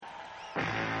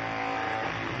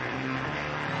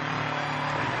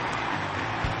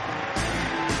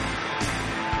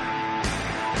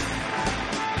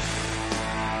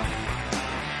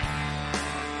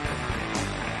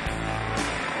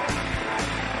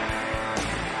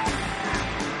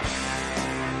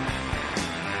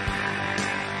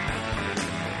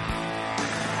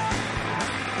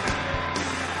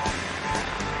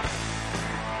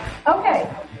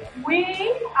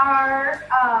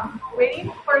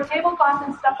waiting for a tablecloth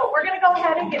and stuff, but we're going to go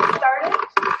ahead and get started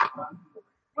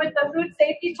with the food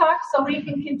safety talk so we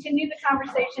can continue the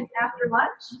conversation after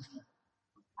lunch.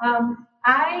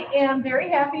 I am very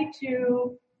happy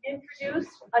to introduce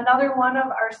another one of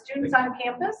our students on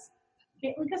campus.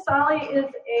 Caitlin Casali is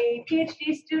a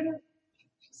PhD student,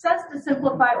 says to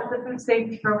simplify it with the food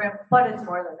safety program, but it's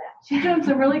more than that. She's doing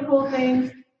some really cool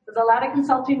things. There's a lot of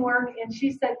consulting work, and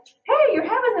she said, hey, you're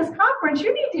having this conference.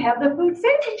 You need to have the food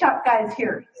safety top guys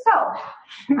here. So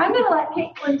I'm going to let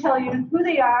Caitlin tell you who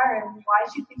they are and why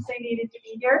she thinks they needed to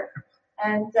be here.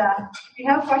 And if you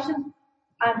have questions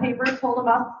on paper, hold them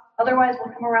up. Otherwise,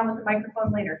 we'll come around with the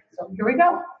microphone later. So here we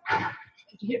go.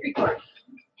 Did you hit record?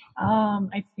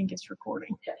 I think it's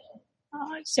recording.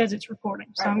 It says it's recording,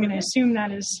 so I'm going to assume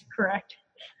that is correct.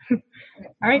 All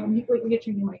right. Wait, we get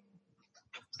your new mic.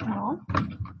 On.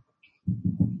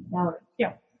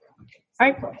 Yeah.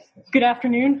 All right. Good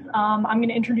afternoon. I'm going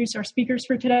to introduce our speakers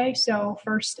for today. So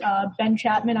first, Ben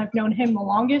Chapman. I've known him the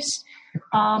longest.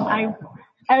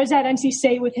 I was at NC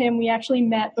State with him. We actually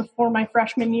met before my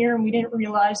freshman year, and we didn't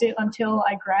realize it until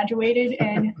I graduated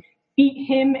and beat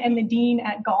him and the dean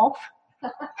at golf.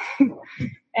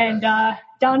 And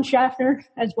Don Schaffner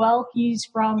as well. He's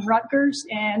from Rutgers,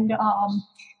 and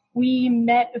we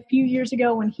met a few years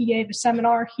ago when he gave a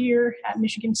seminar here at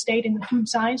Michigan State in the food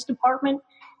science department,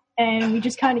 and we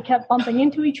just kind of kept bumping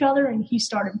into each other, and he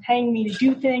started paying me to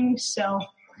do things. So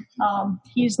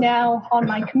he's now on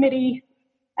my committee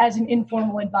as an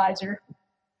informal advisor,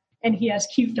 and he has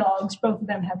cute dogs. Both of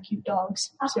them have cute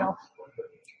dogs.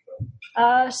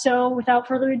 So without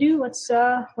further ado, let's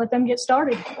let them get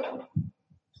started.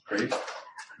 Great.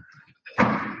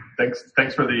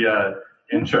 Thanks for the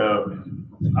intro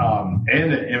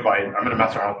and the invite. I'm going to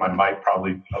mess around with my mic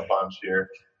probably a bunch here.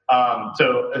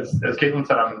 So as Caitlin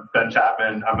said, I'm Ben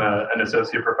Chapman. I'm an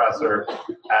associate professor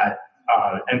at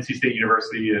NC State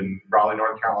University in Raleigh,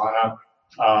 North Carolina.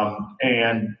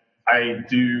 And I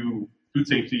do food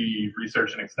safety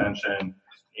research and extension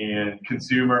in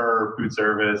consumer, food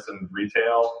service, and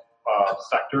retail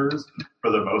sectors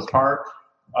for the most part.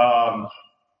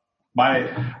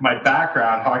 My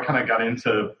background, how I kind of got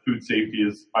into food safety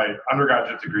is my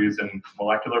undergraduate degree is in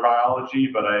molecular biology,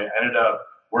 but I ended up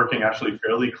working actually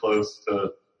fairly close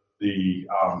to the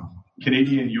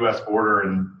Canadian-U.S. border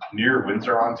and near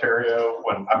Windsor, Ontario,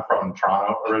 when I'm from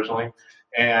Toronto originally.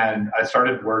 And I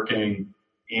started working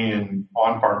in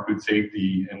on-farm food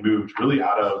safety and moved really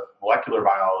out of molecular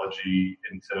biology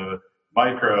into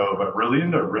micro, but really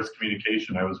into risk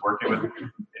communication. I was working with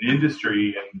an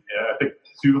industry, and I think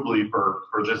suitably for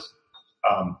this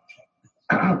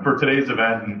for today's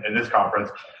event and this conference,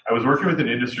 I was working with an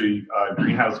industry,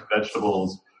 greenhouse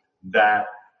vegetables, that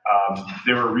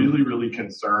they were really, really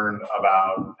concerned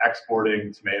about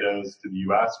exporting tomatoes to the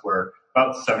U.S., where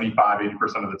about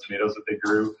 75-80% of the tomatoes that they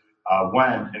grew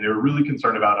went, and they were really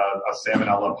concerned about a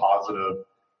salmonella positive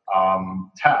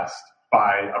test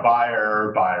by a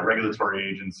buyer, by a regulatory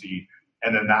agency,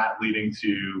 and then that leading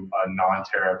to a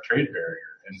non-tariff trade barrier.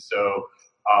 And so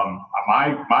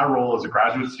my role as a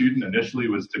graduate student initially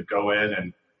was to go in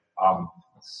and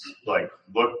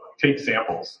take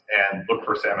samples and look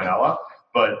for salmonella,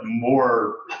 but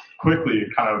more quickly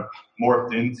it kind of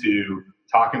morphed into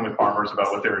talking with farmers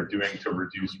about what they were doing to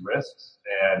reduce risks.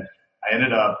 And I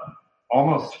ended up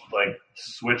almost like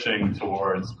switching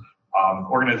towards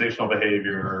organizational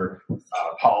behavior,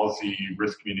 policy,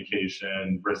 risk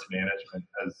communication, risk management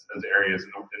as areas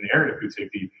in the area of food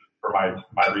safety for my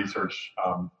research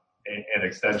and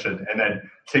extension, and then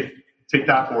take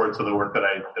that forward to the work that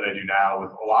I do now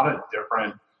with a lot of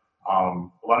different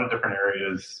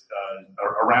areas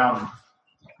around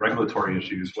regulatory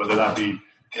issues, whether that be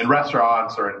in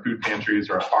restaurants or in food pantries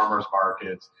or at farmers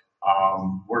markets,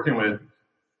 working with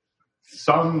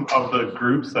some of the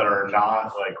groups that are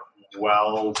not like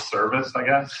well serviced, I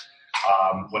guess,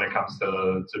 when it comes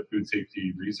to food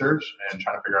safety research, and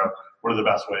trying to figure out what are the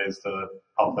best ways to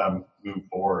help them move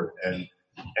forward.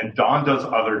 And Don does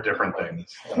other different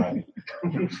things.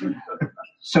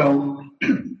 So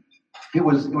it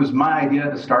was my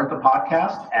idea to start the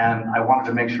podcast, and I wanted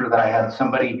to make sure that I had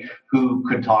somebody who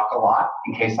could talk a lot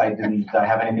in case I didn't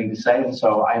have anything to say. And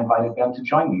so I invited Ben to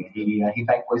join me. He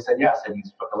thankfully said yes, and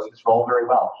he's fulfilling his role very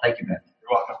well. Thank you, Ben.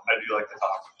 You're welcome. I do like to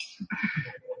talk.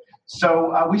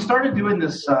 So we started doing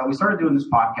this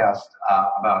podcast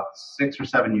about 6 or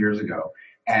 7 years ago,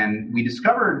 and we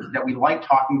discovered that we like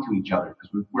talking to each other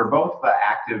because we're both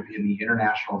active in the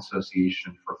International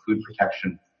Association for Food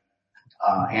Protection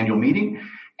annual meeting.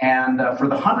 And for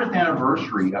the 100th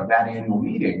anniversary of that annual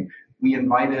meeting, we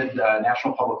invited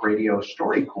National Public Radio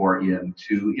StoryCorps in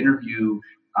to interview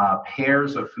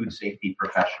pairs of food safety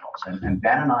professionals. And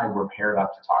Ben and I were paired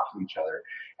up to talk to each other.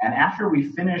 And after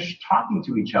we finished talking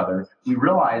to each other, we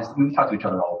realized, we talk to each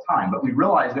other all the time, but we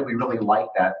realized that we really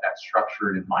liked that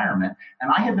structured environment.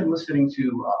 And I had been listening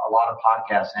to a lot of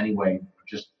podcasts anyway,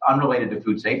 just unrelated to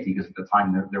food safety, because at the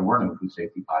time there were no food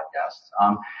safety podcasts.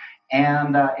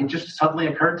 And it just suddenly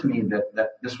occurred to me that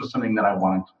this was something that I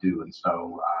wanted to do. And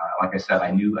so, like I said,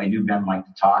 I knew Ben liked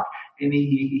to talk, and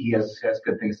he has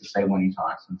good things to say when he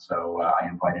talks. And so I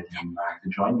invited him to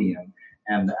join me.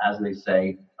 And as they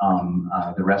say,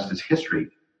 the rest is history.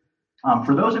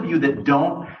 For those of you that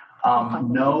don't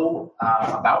know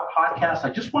about podcasts, I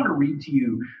just want to read to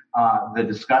you the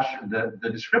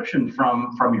description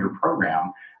from your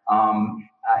program.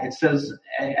 It says,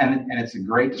 and it's a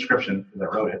great description because I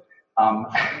wrote it.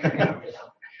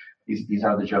 These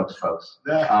are the jokes, folks.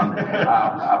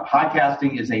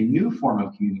 Podcasting is a new form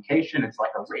of communication. It's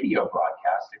like a radio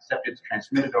broadcast, except it's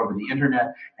transmitted over the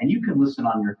internet, and you can listen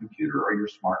on your computer or your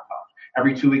smartphone.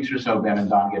 Every 2 weeks or so, Ben and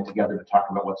Don get together to talk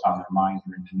about what's on their minds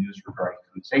or in the news regarding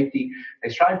food safety. They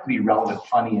strive to be relevant,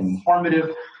 funny, and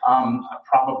informative.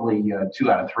 Probably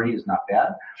 2 out of 3 is not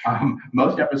bad.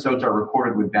 Most episodes are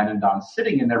recorded with Ben and Don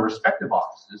sitting in their respective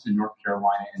offices in North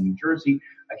Carolina and New Jersey.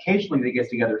 Occasionally, they get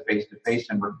together face-to-face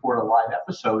and record a live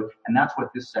episode, and that's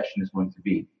what this session is going to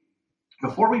be.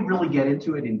 Before we really get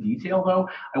into it in detail, though,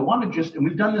 I want to and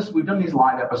we've done these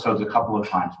live episodes a couple of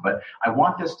times, but I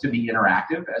want this to be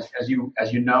interactive. As you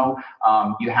know,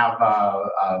 you have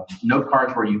note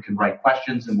cards where you can write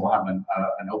questions, and we'll have an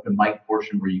open mic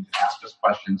portion where you can ask us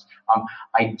questions.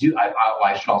 I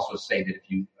should also say that if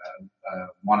you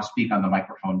want to speak on the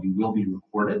microphone, you will be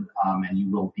recorded, and you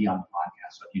will be on the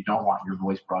podcast. So if you don't want your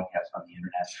voice broadcast on the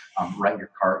internet, write your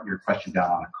question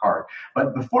down on a card.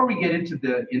 But before we get into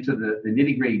the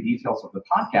nitty-gritty details of the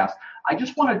podcast, I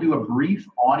just want to do a brief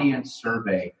audience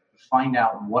survey to find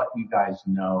out what you guys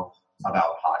know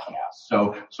about podcasts.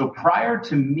 So prior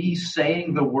to me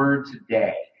saying the word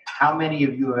today, how many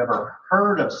of you have ever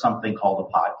heard of something called a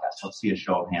podcast? Let's see a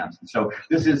show of hands. And so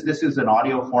this is an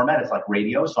audio format. It's like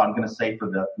radio. So I'm going to say for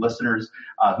the listeners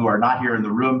who are not here in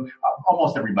the room,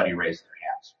 almost everybody raised their hands.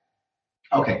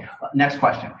 Okay, next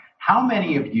question. How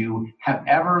many of you have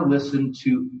ever listened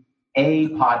to a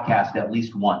podcast at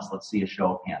least once? Let's see a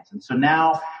show of hands. And so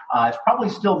now it's probably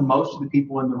still most of the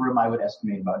people in the room. I would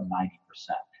estimate about 90%.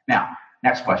 Now,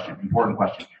 next question, important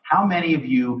question. How many of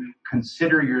you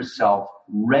consider yourself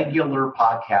regular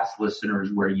podcast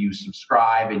listeners where you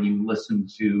subscribe and you listen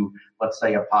to, let's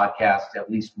say, a podcast at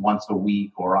least once a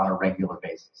week or on a regular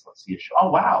basis? Let's see a show. Oh,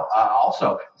 wow.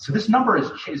 Also, so this number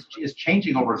is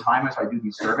changing over time as I do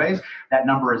these surveys. That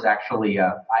number is actually,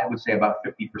 I would say, about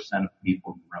 50% of the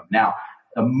people in the room. Now,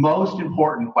 the most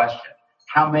important question,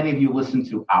 how many of you listen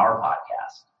to our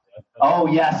podcast? Oh,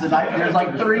 yes, and there's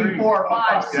like 3, 4,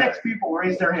 5, 6 people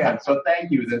raise their hands. So thank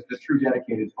you, the true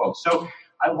dedicated folks. So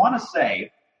I want to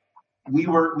say we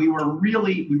were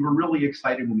really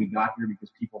excited when we got here because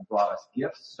people brought us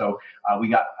gifts. So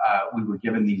we were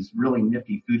given these really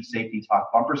nifty Food Safety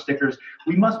Talk bumper stickers.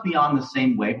 We must be on the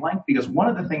same wavelength because one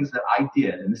of the things that I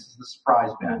did, and this is the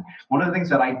surprise, Ben, one of the things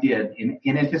that I did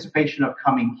in anticipation of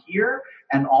coming here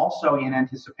and also in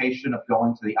anticipation of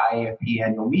going to the IAFP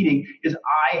annual meeting is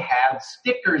I had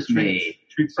stickers made.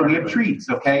 So we have treats,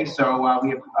 okay? So we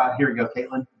have, here we go,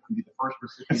 Caitlin. You'll be the first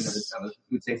recipient of the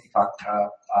Food Safety Talk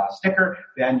sticker.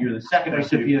 Ben, you're the second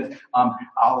recipient.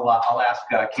 I'll ask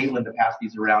Caitlin to pass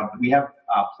these around. We have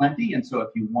plenty, and so if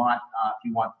you want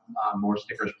more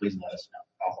stickers, please let us know.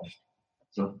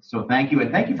 Awesome. So thank you,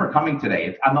 and thank you for coming today.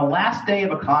 It's on the last day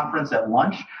of a conference at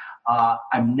lunch.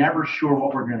 I'm never sure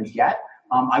what we're going to get.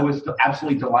 I was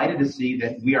absolutely delighted to see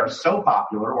that we are so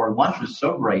popular, or lunch was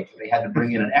so great that they had to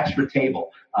bring in an extra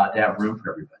table to have room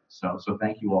for everybody. So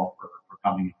thank you all for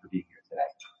coming and for being here today.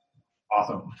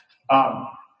 Awesome.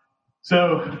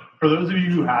 So for those of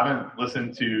you who haven't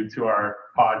listened to our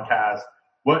podcast,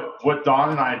 what Don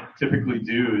and I typically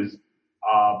do is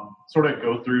sort of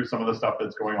go through some of the stuff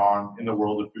that's going on in the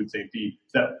world of food safety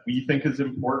that we think is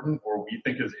important or we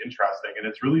think is interesting. And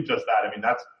it's really just that. I mean,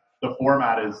 that's the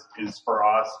format is for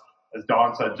us, as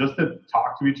Don said, just to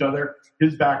talk to each other.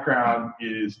 His background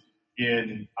is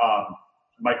in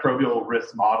microbial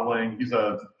risk modeling. He's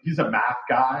a math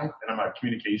guy, and I'm a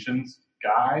communications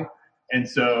guy. And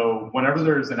so whenever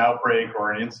there's an outbreak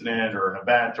or an incident or an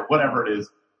event or whatever it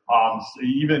is,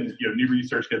 even new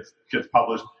research gets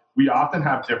published, we often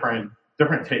have different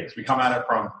takes. We come at it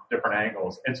from different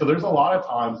angles. And so there's a lot of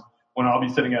times when I'll be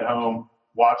sitting at home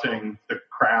watching The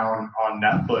Crown on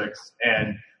Netflix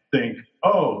and think,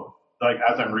 oh, like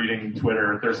as I'm reading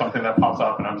Twitter, there's something that pops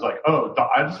up and I was like, oh,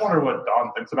 I just wonder what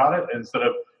Don thinks about it. And instead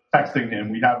of texting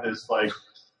him, we have this like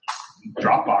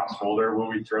Dropbox folder where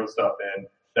we throw stuff in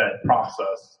that prompts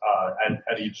us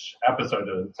at each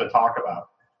episode to talk about.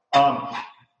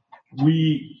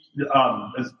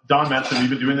 As Don mentioned, we've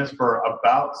been doing this for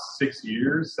about 6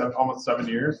 years, almost 7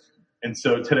 years. And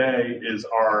so today is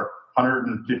our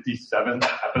 157th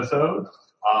episode.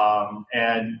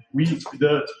 And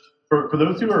for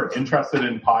those who are interested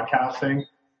in podcasting,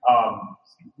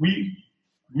 we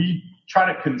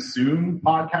try to consume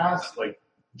podcasts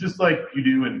just like you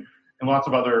do in lots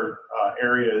of other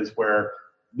areas where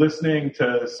listening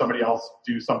to somebody else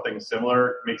do something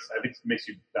similar makes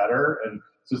you better. And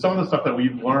so some of the stuff that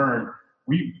we've learned,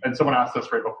 and someone asked us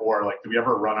right before, do we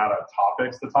ever run out of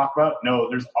topics to talk about? No,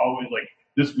 there's always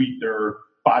this week there are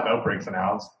 5 outbreaks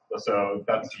announced, so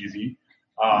that's easy.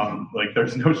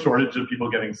 There's no shortage of people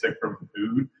getting sick from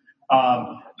food.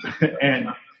 And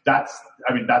that's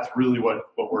really what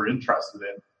we're interested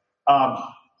in.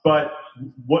 But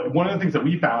one of the things that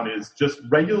we found is just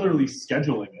regularly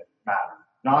scheduling it matters.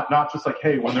 Not just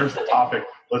hey, when there's a topic,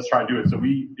 let's try to do it. So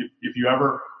if you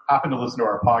ever happen to listen to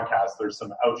our podcast, there's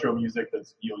some outro music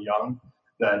that's Neil Young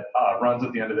that runs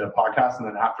at the end of the podcast. And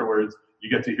then afterwards, you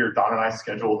get to hear Don and I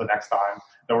schedule the next time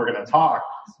that we're going to talk.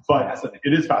 But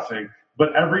it is fascinating.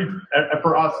 But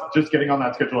for us, just getting on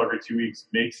that schedule every 2 weeks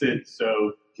makes it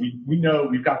so we know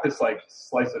we've got this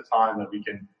slice of time that we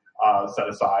can set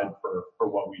aside for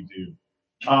what we do.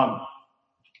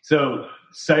 So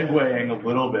segueing a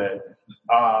little bit,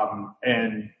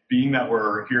 and being that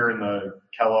we're here in the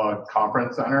Kellogg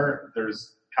Conference Center,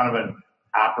 there's kind of an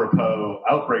apropos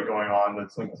outbreak going on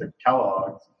that's linked to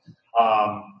Kellogg's.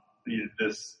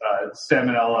 This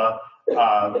Salmonella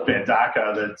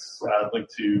Bandaca that's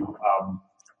linked to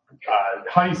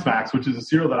Honey Smacks, which is a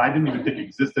cereal that I didn't even think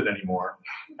existed anymore.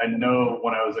 I know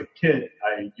when I was a kid,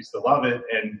 I used to love it.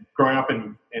 And growing up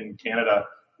in Canada,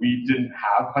 we didn't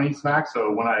have Honey Smacks.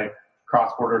 So when I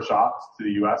cross-border shopped to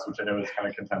the U.S., which I know is kind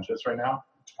of contentious right now,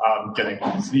 getting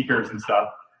sneakers and stuff,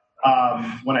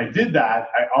 when I did that,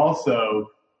 I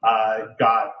also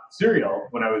got cereal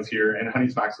when I was here, and Honey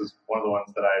Smacks was one of the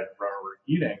ones that I remember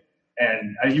eating.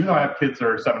 And even though I have kids that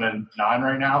are 7 and 9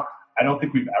 right now, I don't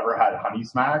think we've ever had Honey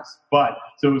Smacks. But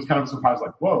so it was kind of a surprise,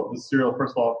 whoa, this cereal,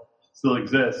 first of all, still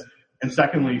exists. And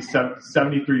secondly,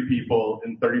 73 people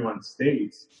in 31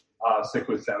 states sick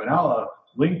with Salmonella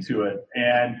linked to it.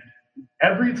 And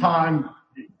every time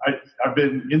I've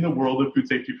been in the world of food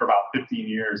safety for about 15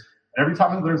 years, and every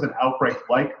time there's an outbreak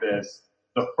like this,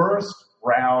 the first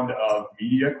round of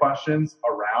media questions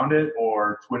around it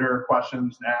or Twitter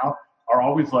questions now are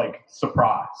always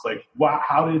surprise. Wow,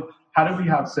 how did we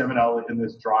have Salmonella in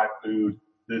this dry food,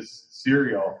 this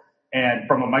cereal? And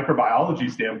from a microbiology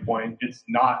standpoint, it's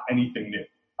not anything new.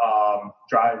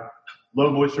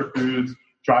 Low moisture foods,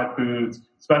 dry foods,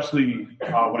 especially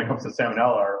when it comes to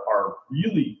Salmonella, are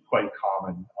really quite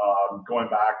common. Going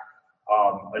back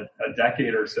a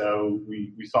decade or so,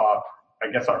 we saw,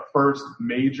 I guess, our first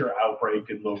major outbreak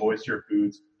in low moisture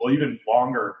foods, well, even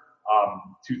longer,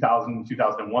 2000,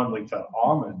 2001, linked to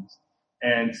almonds.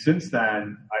 And since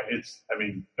then,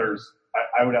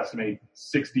 I would estimate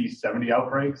 60, 70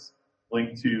 outbreaks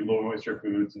linked to low moisture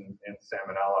foods and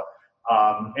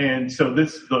Salmonella. And so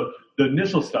the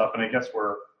initial stuff, and I guess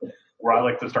where I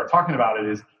like to start talking about it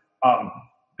is,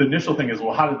 the initial thing is,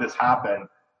 well, how did this happen?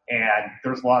 And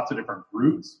there's lots of different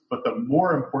routes, but the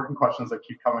more important questions that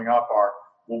keep coming up are,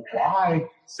 well, why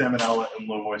Salmonella in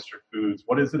low moisture foods?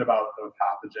 What is it about the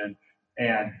pathogen?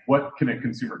 And what can a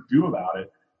consumer do about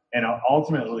it? And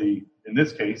ultimately, in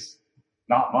this case,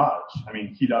 not much.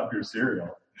 Heat up your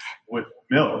cereal with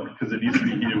milk because it needs to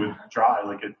be heated with dry,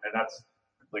 and that's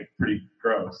pretty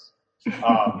gross.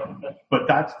 But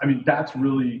that's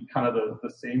really kind of the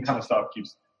same kind of stuff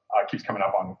keeps coming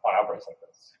up on outbreaks like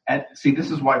this. And see,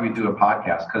 this is why we do a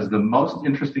podcast, because the most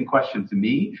interesting question to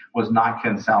me was not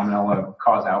can Salmonella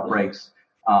cause outbreaks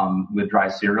with dry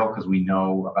cereal, because we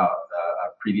know about a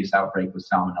previous outbreak with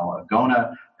Salmonella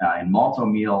agona in malto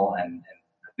meal, and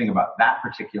the thing about that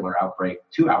particular outbreak,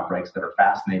 2 outbreaks that are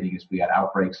fascinating, is we had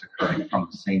outbreaks occurring from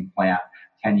the same plant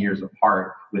 10 years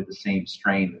apart with the same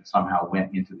strain that somehow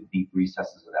went into the deep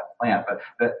recesses of that plant.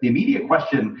 But the immediate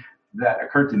question that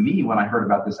occurred to me when I heard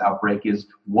about this outbreak is,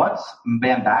 what's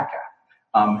Bandaca?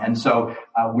 And so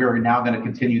we're now going to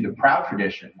continue the proud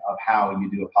tradition of how you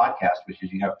do a podcast, which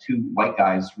is you have two white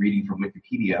guys reading from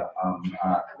Wikipedia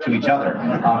to each other.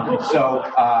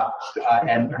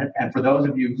 And for those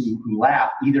of you who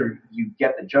laugh, either you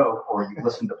get the joke or you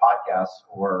listen to podcasts,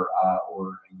 or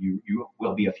you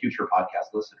will be a future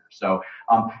podcast listener. So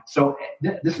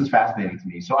this is fascinating to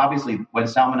me. So obviously, when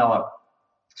salmonella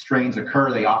strains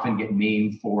occur, they often get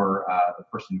named for the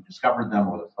person who discovered them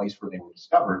or the place where they were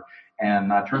discovered.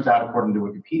 And turns out, according to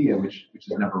Wikipedia, which is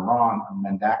never wrong,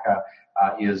 Mbandaka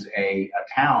is a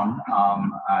town,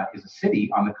 is a city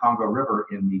on the Congo River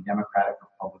in the Democratic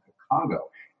Republic of Congo.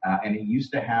 And it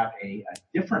used to have a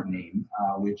different name,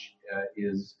 which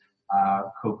is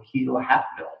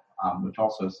Coquille-Hatville, which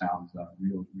also sounds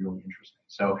really, really interesting.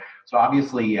 So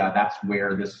obviously, that's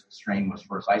where this strain was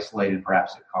first isolated.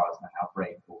 Perhaps it caused an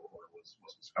outbreak or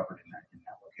was discovered in that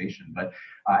location. But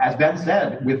as Ben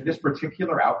said, with this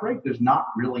particular outbreak, there's not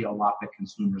really a lot that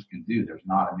consumers can do. There's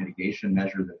not a mitigation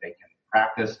measure that they can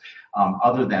practice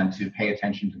other than to pay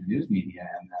attention to the news media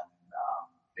and then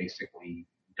basically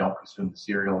don't consume the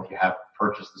cereal. If you have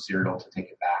purchased the cereal, to take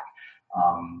it back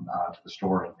to the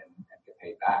store and get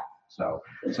paid back. So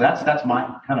that's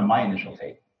my initial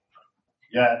take.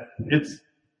 Yeah,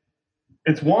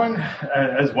 it's one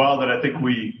as well that I think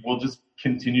we will just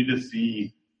continue to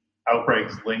see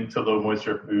outbreaks linked to low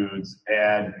moisture foods.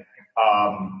 And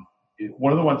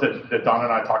one of the ones that Don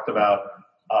and I talked about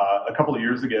a couple of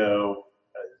years ago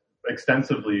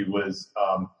extensively was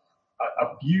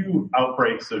a few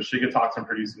outbreaks of Shiga toxin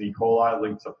producing E. coli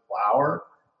linked to flour,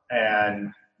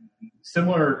 and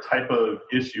similar type of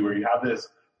issue where you have this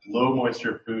low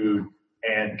moisture food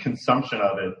and consumption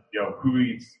of it. Who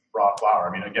eats raw flour?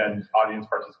 I mean, again, audience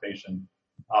participation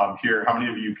here. How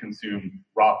many of you consume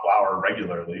raw flour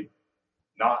regularly?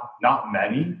 Not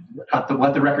many.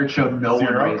 Let the record show no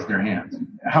Zero. one raised their hands.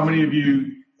 How many of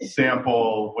you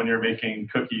sample when you're making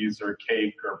cookies or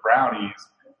cake or brownies?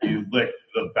 You lick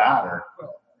the batter.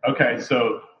 Okay,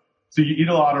 so you eat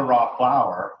a lot of raw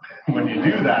flour. When you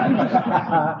do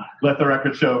that, let the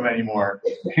record show many more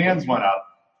hands went up.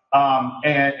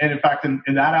 And in fact, in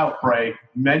that outbreak,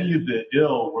 many of the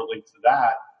ill were linked to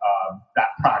that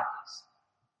practice,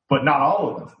 but not all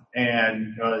of them.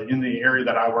 And in the area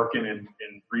that I work in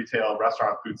retail,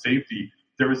 restaurant, food safety,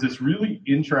 there was this really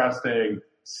interesting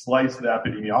slice of the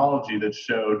epidemiology that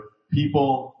showed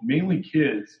people, mainly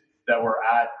kids, that were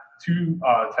at two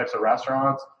types of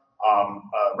restaurants,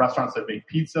 restaurants that make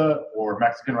pizza or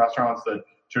Mexican restaurants that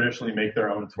traditionally make their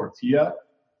own tortilla.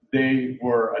 They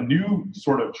were a new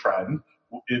sort of trend.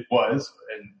 It was,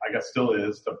 and I guess still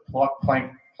is, to plunk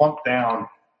down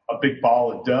a big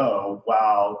ball of dough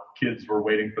while kids were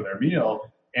waiting for their meal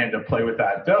and to play with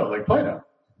that dough like Play-Doh.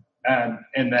 And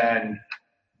then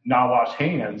not wash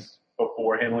hands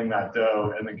before handling that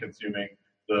dough and then consuming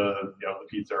the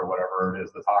pizza or whatever it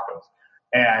is, the tacos.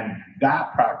 And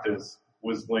that practice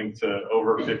was linked to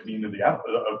over 15 of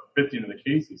the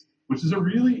cases, which is a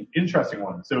really interesting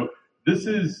one. So this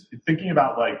is thinking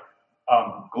about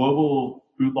global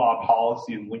food law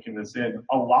policy and linking this in.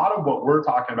 A lot of what we're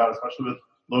talking about, especially with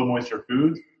low moisture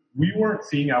foods, we weren't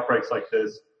seeing outbreaks like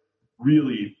this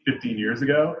really 15 years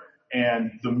ago.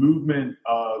 And the movement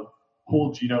of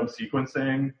whole genome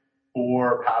sequencing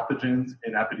for pathogens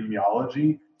in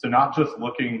epidemiology, so not just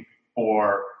looking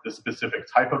for the specific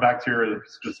type of bacteria, the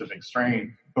specific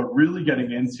strain, but really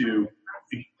getting into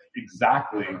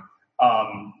exactly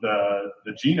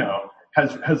the genome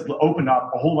has opened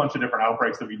up a whole bunch of different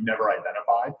outbreaks that we've never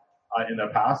identified in the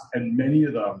past, and many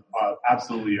of them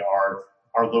absolutely are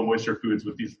low moisture foods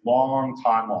with these long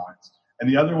timelines. And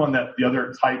the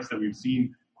other types that we've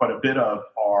seen quite a bit of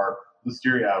are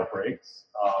Listeria outbreaks,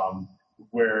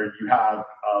 where you have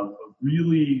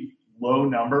really low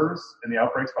numbers in the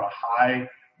outbreaks, but a high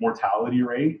mortality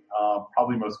rate.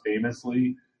 Probably most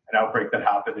famously, an outbreak that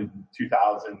happened in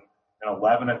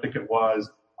 2011, I think it was,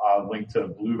 linked to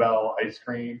Bluebell ice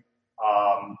cream.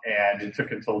 And it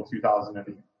took until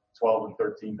 2012 and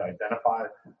 13 to identify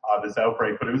this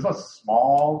outbreak, but it was a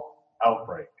small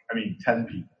outbreak. I mean, 10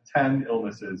 people, 10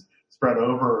 illnesses spread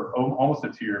over almost a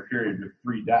 2-year period with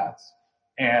 3 deaths.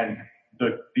 And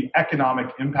the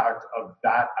economic impact of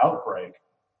that outbreak,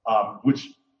 which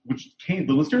the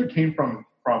Listeria came from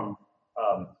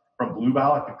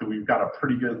Bluebell. I think that we've got a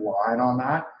pretty good line on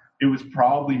that. It was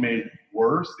probably made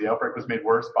worse. The outbreak was made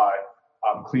worse by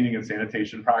cleaning and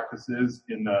sanitation practices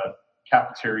in the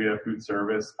cafeteria food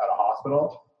service at a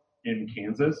hospital in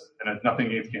Kansas. And nothing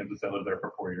against Kansas. I lived there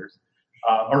for 4 years.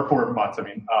 Or 4 months, I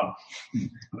mean.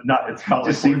 It felt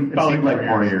like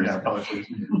 4 years. Yeah, it felt like 4 years.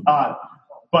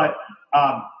 But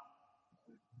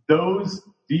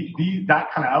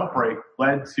that kind of outbreak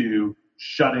led to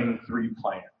shutting 3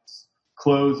 plants,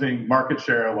 closing, market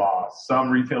share loss, some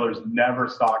retailers never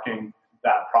stocking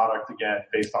that product again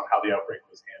based on how the outbreak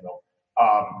was handled.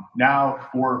 Now,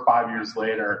 4 or 5 years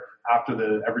later,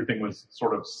 after everything was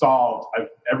sort of solved,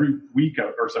 every week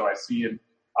or so I see an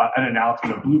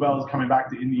announcement of Bluebell is coming back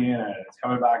to Indiana, and it's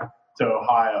coming back to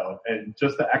Ohio, and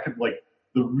just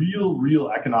the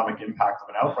real economic impact of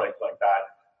an outbreak like that,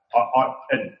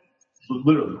 and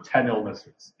literally 10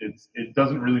 illnesses. It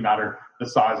doesn't really matter the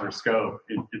size or scope.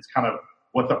 It's kind of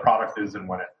what the product is and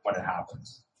when it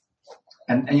happens.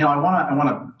 And I want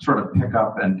to sort of pick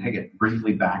up and take it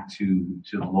briefly back to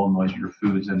the low moisture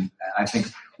foods, and I think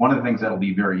one of the things that will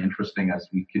be very interesting as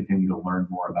we continue to learn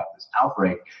more about this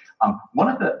outbreak, one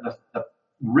of the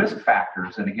risk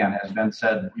factors, and again, as Ben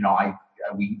said,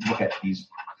 we look at these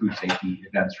food safety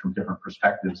events from different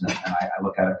perspectives, and I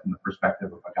look at it from the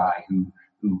perspective of a guy who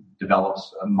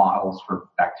develops models for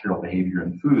bacterial behavior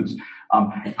in foods.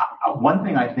 One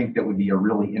thing I think that would be a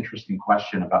really interesting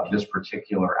question about this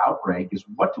particular outbreak is,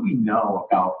 what do we know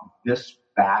about this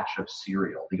batch of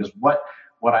cereal? Because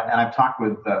I've talked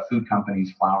with food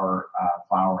companies, flour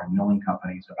and milling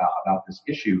companies about this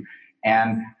issue.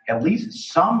 And at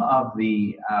least some of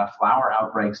the flour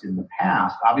outbreaks in the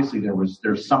past, obviously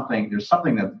there's something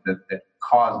that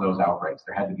caused those outbreaks.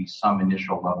 There had to be some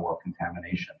initial level of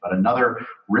contamination. But another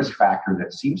risk factor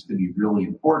that seems to be really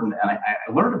important, and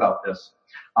I learned about this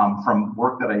from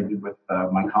work that I did with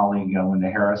my colleague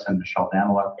Linda Harris and Michelle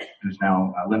Danila, who's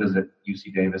now Linda's at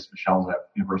UC Davis, Michelle's at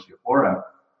University of Florida.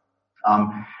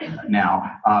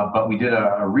 But we did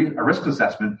a risk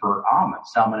assessment for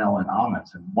almonds, salmonella in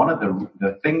almonds. And one of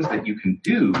the things that you can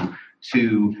do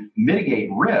to mitigate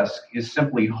risk is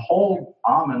simply hold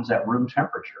almonds at room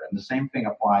temperature. And the same thing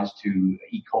applies to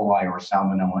E. coli or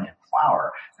salmonella in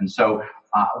flour. And so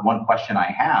one question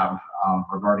I have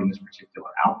regarding this particular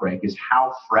outbreak is,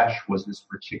 how fresh was this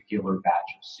particular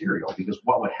batch of cereal? Because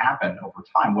what would happen over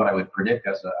time, what I would predict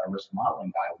as a risk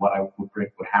modeling guy, what I would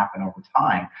predict would happen over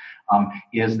time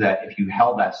is that if you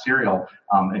held that cereal,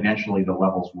 eventually the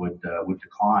levels would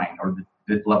decline, or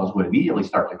the levels would immediately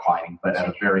start declining, but at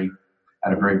a very,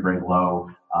 very low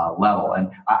level.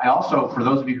 And I also, for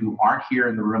those of you who aren't here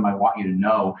in the room, I want you to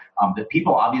know that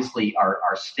people obviously are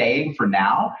staying for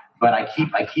now, but I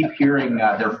keep hearing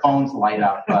their phones light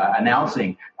up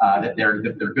announcing that they're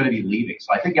going to be leaving.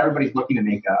 So I think everybody's looking to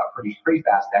make a pretty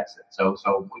fast exit. So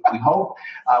we hope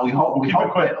that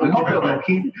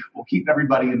we'll keep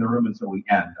everybody in the room until we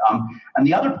end. And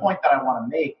the other point that I want to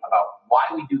make about why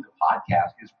we do the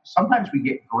podcast is sometimes we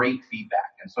get great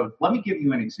feedback. And so let me give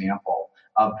you an example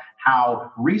of how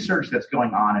research that's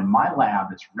going on in my lab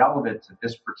that's relevant to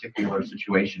this particular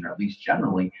situation, or at least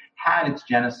generally, had its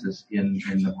genesis in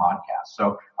the podcast.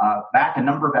 So back a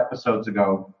number of episodes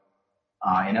ago,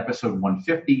 in episode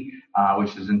 150,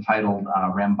 which is entitled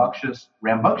Rambunctious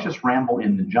Ramble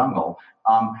in the Jungle,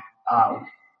 I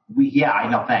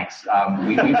know, thanks.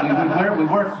 We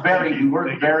worked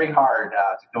very hard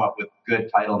to come up with good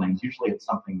title names. Usually it's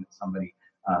something that somebody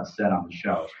said on the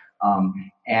show.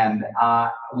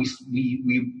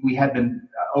 We had been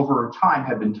over time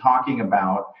had been talking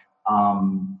about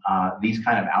these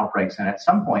kind of outbreaks, and at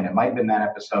some point, it might have been that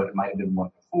episode, it might have been one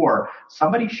before,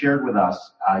 somebody shared with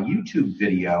us a YouTube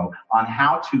video on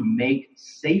how to make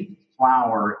safe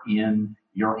flour in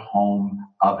your home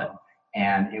oven.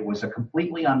 And it was a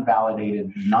completely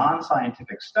unvalidated,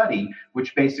 non-scientific study,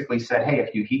 which basically said, hey,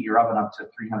 if you heat your oven up to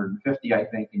 350, I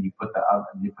think, and you put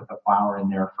the flour in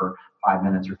there for 5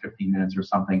 minutes or 15 minutes or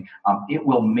something, it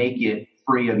will make it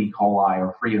free of E. coli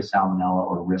or free of salmonella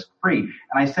or risk-free. And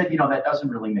I said, that doesn't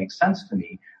really make sense to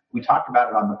me. We talked about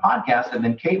it on the podcast, and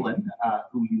then Caitlin,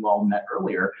 who you all met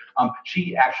earlier,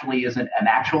 she actually is an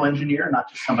actual engineer, not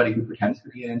just somebody who pretends to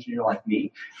be an engineer like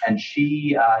me. And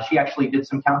she actually did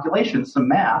some calculations, some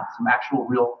math, some actual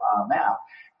real math.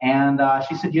 And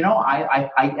she said,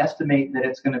 I estimate that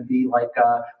it's going to be like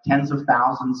tens of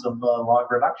thousands of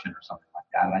log reduction or something like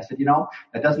that. And I said,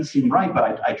 that doesn't seem right,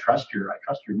 but I trust your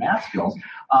math skills.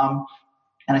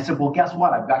 And I said, well, guess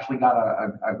what? I've actually got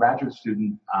a graduate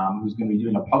student who's going to be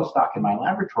doing a postdoc in my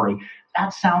laboratory.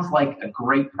 That sounds like a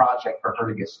great project for her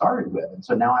to get started with. And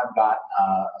so now I've got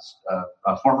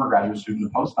a former graduate student,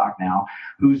 a postdoc now,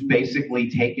 who's basically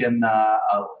taken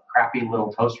a crappy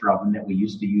little toaster oven that we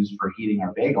used to use for heating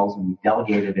our bagels, and we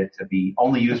delegated it to be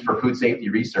only used for food safety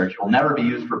research. It will never be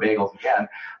used for bagels again.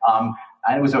 And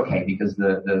it was okay because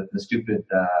the stupid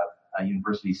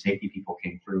university safety people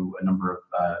came through a number of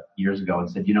years ago and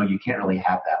said, you can't really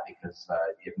have that because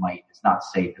it's not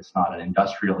safe. It's not an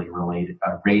industrially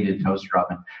rated toaster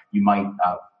oven. You might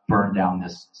burn down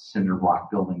this cinder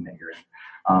block building that you're in.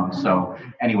 So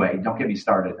anyway, don't get me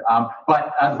started.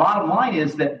 But the bottom line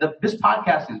is that this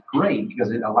podcast is great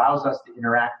because it allows us to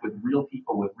interact with real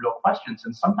people with real questions,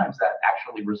 and sometimes that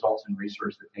actually results in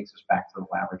research that takes us back to the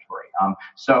laboratory.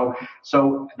 So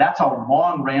that's a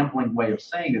long, rambling way of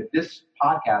saying that this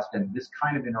podcast and this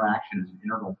kind of interaction is an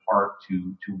integral part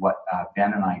to what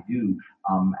Ben and I do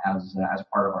as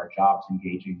part of our jobs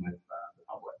engaging with the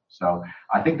public. So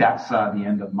I think that's the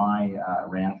end of my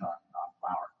rant on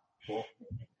flour. Cool.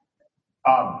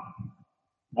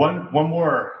 One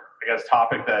more, I guess,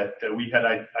 topic that we had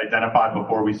identified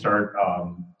before we start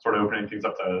sort of opening things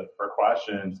up for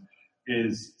questions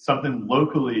is something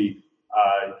locally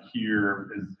here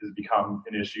has become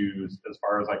an issue as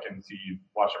far as I can see,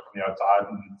 watch it from the outside,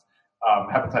 and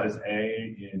hepatitis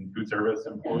A in food service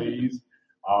employees.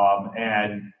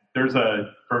 And there's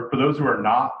for those who are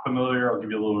not familiar, I'll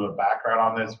give you a little bit of background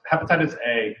on this. Hepatitis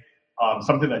A,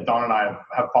 something that Don and I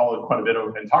have followed quite a bit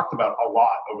and talked about a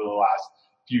lot over the last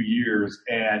few years.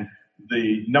 And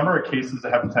the number of cases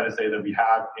of hepatitis A that we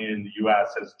have in the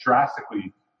U.S. has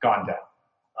drastically gone down.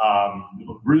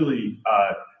 Really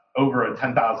over a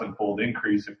 10,000-fold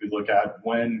increase if we look at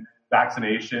when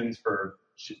vaccinations for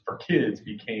kids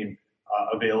became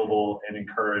available and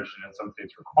encouraged and in some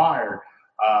states required.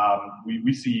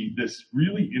 We see this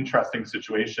really interesting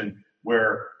situation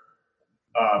where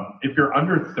if you're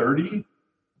under 30,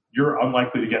 you're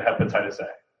unlikely to get hepatitis A.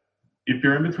 If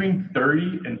you're in between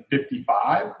 30 and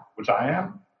 55, which I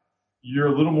am, you're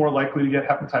a little more likely to get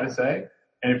hepatitis A.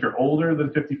 And if you're older than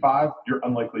 55, you're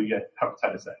unlikely to get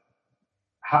hepatitis A.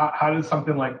 How does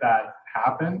something like that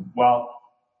happen? Well,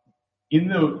 in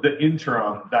the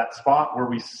interim, that spot where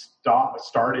we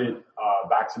started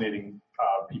vaccinating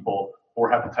people for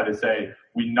hepatitis A,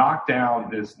 we knocked down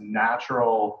this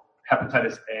natural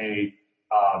hepatitis A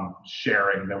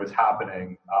sharing that was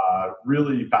happening.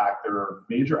 Really, in fact, there were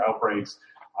major outbreaks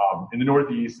in the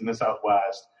Northeast and the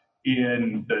Southwest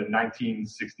in the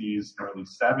 1960s and early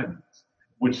 70s,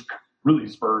 which really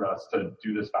spurred us to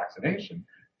do this vaccination.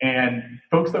 And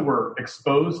folks that were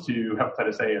exposed to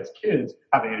hepatitis A as kids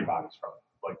have antibodies from it,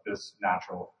 like this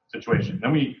natural situation.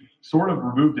 Then we sort of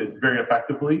removed it very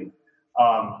effectively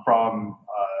from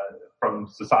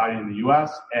society in the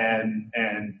U.S.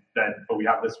 But we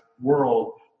have this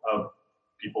world of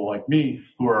people like me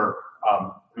who are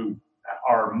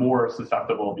more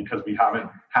susceptible because we haven't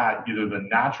had either the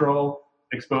natural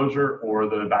exposure or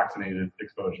the vaccinated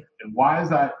exposure. And why is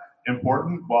that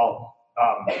important? Well,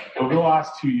 over the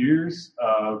last 2 years,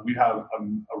 we have a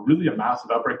massive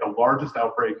outbreak, the largest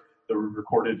outbreak that we've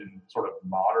recorded in sort of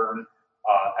modern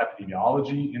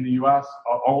epidemiology in the U.S.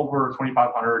 Over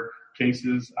 2,500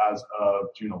 cases as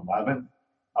of June 11th.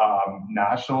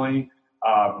 Nationally,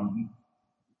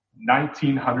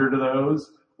 1,900 of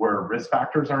those where risk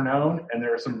factors are known, and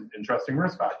there are some interesting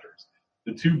risk factors.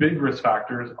 The two big risk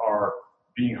factors are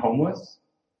being homeless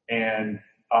and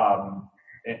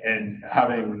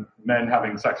having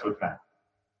sex with men.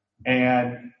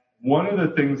 And one of the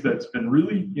things that's been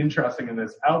really interesting in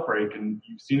this outbreak, and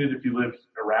you've seen it if you live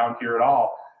around here at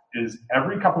all, is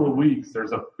every couple of weeks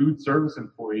there's a food service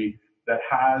employee that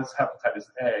has hepatitis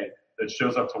A that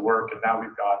shows up to work, and now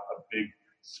we've got a big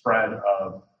spread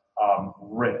of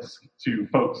risk to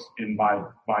folks in my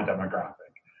demographic.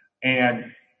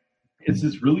 And it's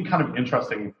this really kind of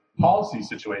interesting policy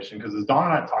situation because as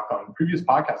Don and I talked on previous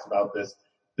podcasts about this,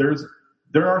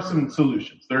 there are some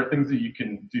solutions. There are things that you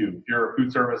can do. If you're a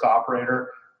food service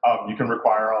operator, you can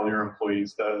require all your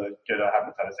employees to get a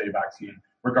hepatitis A vaccine,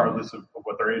 regardless of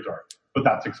what their age are. But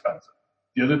that's expensive.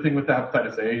 The other thing with the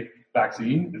hepatitis A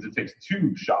vaccine is it takes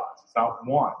 2 shots. It's not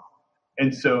 1.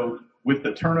 And so with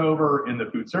the turnover in the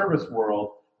food service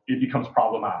world, it becomes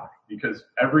problematic because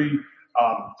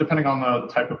depending on the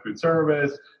type of food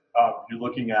service, you're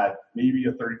looking at maybe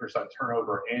a 30%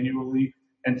 turnover annually.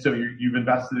 And so you've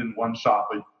invested in 1 shot,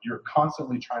 but you're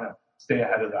constantly trying to stay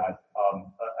ahead of that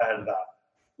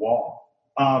wall.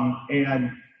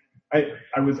 And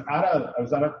I was at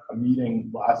a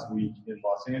meeting last week in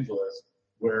Los Angeles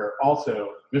where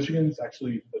also Michigan's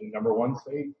actually the number 1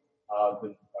 state.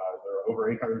 There are over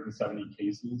 870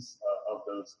 cases of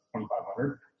those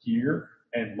 2,500 here,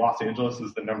 and Los Angeles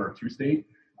is the number 2 state,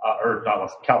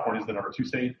 California is the number 2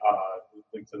 state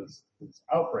linked to this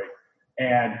outbreak.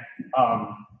 And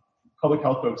public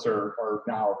health folks are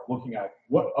now looking at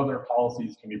what other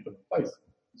policies can be put in place.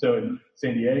 So in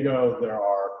San Diego, there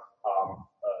are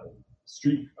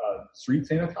street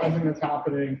sanitizing that's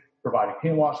happening, providing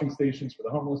hand washing stations for the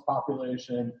homeless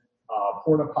population,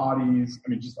 porta potties. I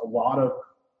mean, just a lot of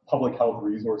public health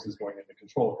resources going into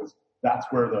control, because that's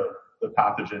where the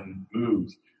pathogen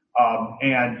moves.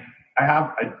 And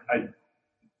I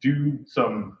do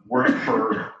some work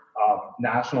for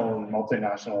national and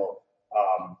multinational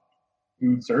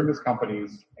food service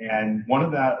companies, and one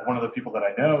of the people that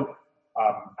I know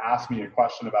asked me a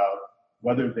question about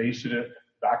whether they should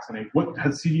vaccinate. What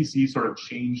has CDC sort of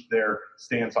changed their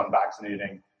stance on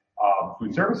vaccinating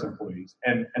food service employees?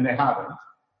 And they haven't,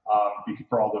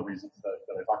 for all the reasons that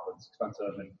I talked about. It's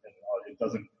expensive, and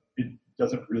it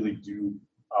doesn't really do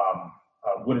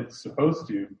what it's supposed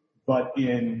to. But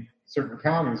in certain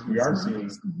counties, we are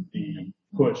seeing the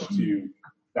push to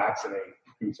vaccinate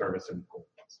food service employees.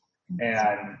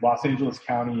 And Los Angeles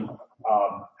County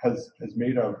has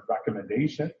made a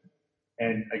recommendation.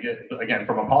 And again,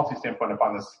 from a policy standpoint, I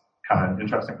find this kind of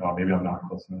interesting. Well, maybe I'm not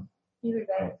close enough. Either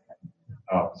way.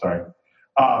 Oh, sorry.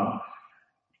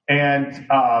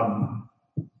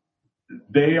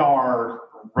 They are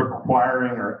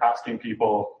requiring or asking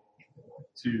people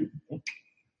to.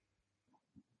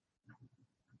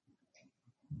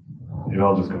 Maybe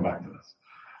I'll just go back to this.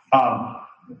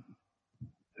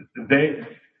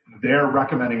 They're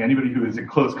recommending anybody who is in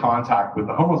close contact with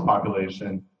the homeless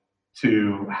population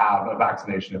to have a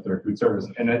vaccination if they're food service.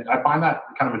 And I find that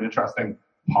kind of an interesting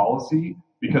policy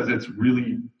because it's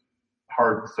really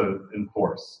hard to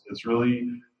enforce. It's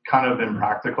really kind of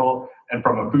impractical. And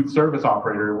from a food service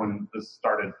operator, when this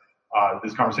started,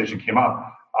 this conversation came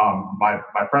up, my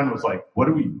friend was like, what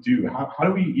do we do? How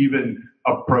do we even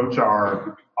approach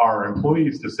our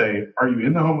employees to say, are you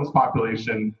in the homeless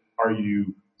population? Are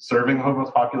you serving the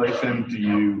homeless population? Do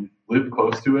you live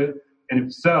close to it? And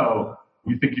if so,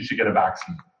 we think you should get a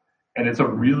vaccine. And it's a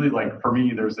really, for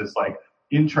me, there's this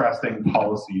interesting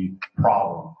policy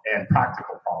problem and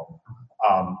practical problem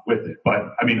with it.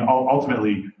 But I mean,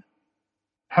 ultimately,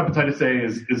 hepatitis A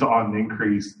is on the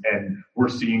increase, and we're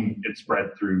seeing it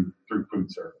spread through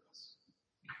food service.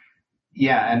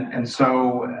 Yeah, and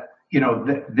so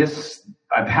this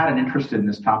I've had an interest in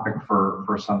this topic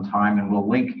for some time, and we'll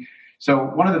link. So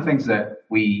one of the things that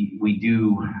we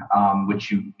do,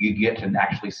 which you get to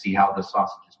actually see how the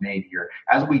sausage is made here,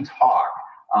 as we talk,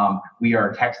 we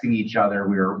are texting each other,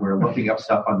 we're looking up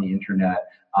stuff on the internet,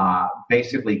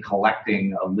 basically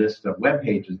collecting a list of web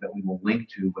pages that we will link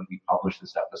to when we publish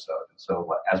this episode. And so,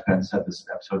 as Ben said, this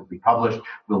episode will be published.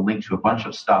 We'll link to a bunch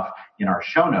of stuff in our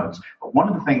show notes. But one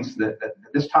of the things that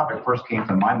this topic first came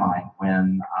to my mind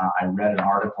when I read an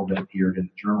article that appeared in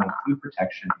the Journal of Food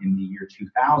Protection in the year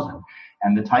 2000.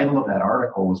 And the title of that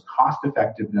article was Cost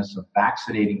Effectiveness of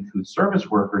Vaccinating Food Service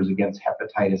Workers Against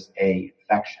Hepatitis A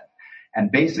Infection. And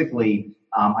basically,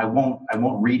 I won't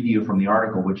read to you from the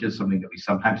article, which is something that we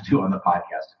sometimes do on the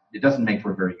podcast. It doesn't make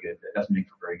for very good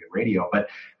radio, but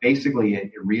basically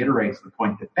it reiterates the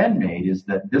point that Ben made, is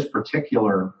that this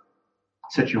particular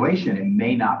situation, it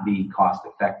may not be cost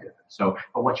effective. So,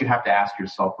 but what you have to ask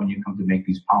yourself when you come to make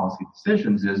these policy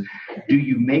decisions is, do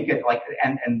you make it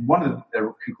and one of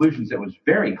the conclusions that was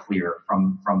very clear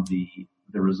from the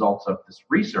results of this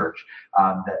research,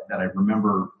 that I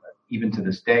remember even to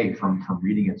this day from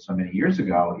reading it so many years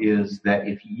ago, is that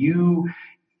if you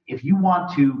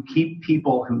want to keep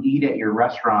people who eat at your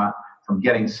restaurant from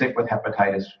getting sick with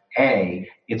hepatitis A,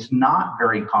 it's not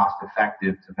very cost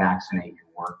effective to vaccinate your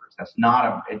workers. That's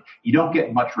not you don't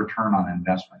get much return on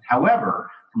investment. However,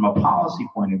 from a policy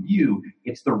point of view,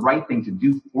 it's the right thing to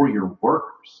do for your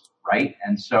workers, right?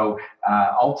 And so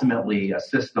ultimately, a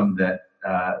system that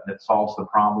solves the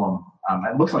problem.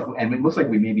 It looks like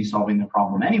we may be solving the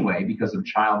problem anyway because of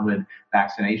childhood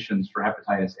vaccinations for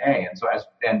hepatitis A. And so, as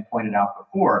Ben pointed out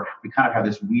before, we kind of have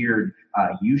this weird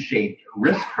U-shaped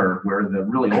risk curve where the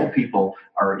really old people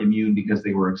are immune because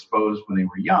they were exposed when they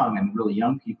were young, and really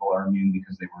young people are immune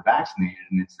because they were vaccinated.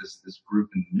 And it's this group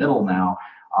in the middle now,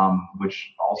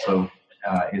 which also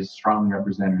is strongly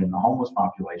represented in the homeless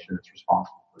population that's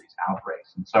responsible for these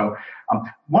outbreaks. And so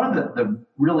one of the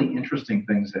really interesting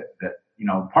things that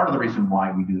part of the reason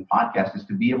why we do the podcast is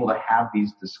to be able to have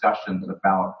these discussions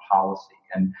about policy.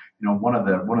 And one of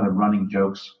the running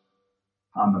jokes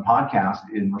on the podcast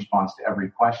in response to every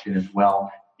question is,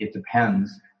 well, it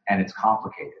depends and it's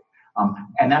complicated.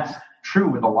 And that's true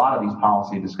with a lot of these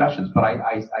policy discussions, but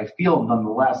I feel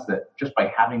nonetheless that just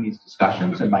by having these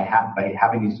discussions and by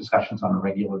having these discussions on a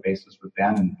regular basis with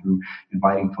Ben and through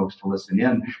inviting folks to listen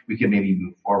in, we can maybe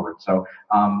move forward. So,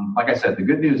 like I said, the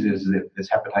good news is that this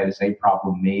hepatitis A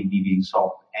problem may be being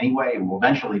solved anyway. It will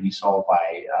eventually be solved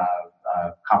by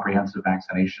comprehensive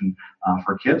vaccination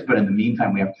for kids. But in the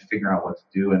meantime, we have to figure out what to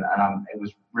do. And it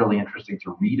was really interesting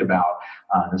to read about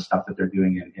the stuff that they're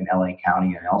doing in LA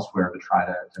County and elsewhere to try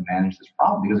to manage this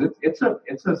problem, because it's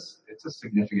a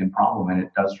significant problem, and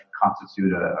it does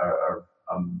constitute a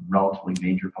relatively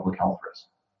major public health risk.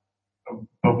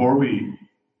 Before we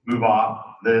move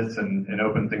off this and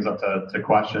open things up to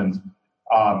questions,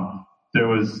 there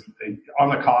was, on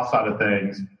the cost side of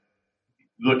things,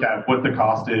 look at what the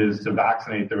cost is to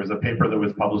vaccinate. There was a paper that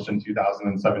was published in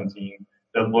 2017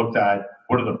 that looked at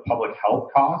what are the public health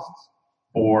costs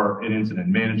for an incident,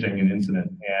 managing an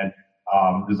incident. And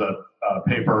there's a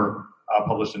paper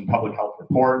published in Public Health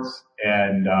Reports,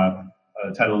 and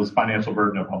the title is Financial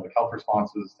Burden of Public Health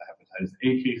Responses to Hepatitis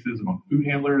A Cases Among Food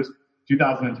Handlers,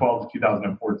 2012 to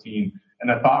 2014.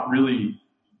 And I thought really,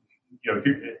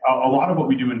 a lot of what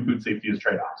we do in food safety is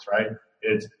trade-offs, right?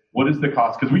 It's what is the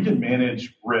cost? Because we can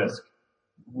manage risk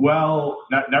well,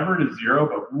 never to zero,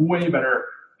 but way better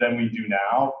than we do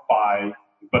now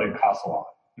but it costs a lot.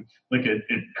 Like it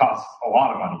costs a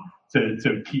lot of money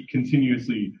to keep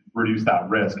continuously reduce that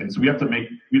risk. And so we have to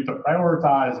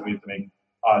prioritize, and we have to make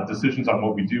decisions on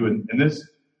what we do. And this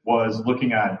was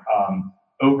looking at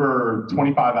over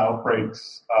 25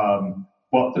 outbreaks,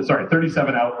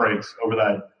 37 outbreaks over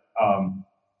that,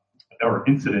 or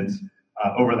incidents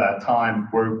over that time,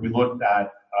 where we looked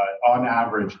at, on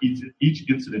average, each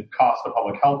incident cost the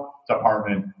public health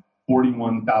department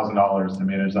 $41,000 to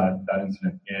manage that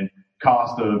incident, in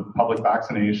cost of public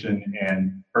vaccination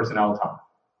and personnel time.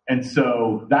 And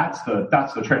so that's the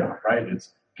trade-off, right?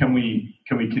 It's how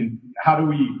do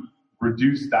we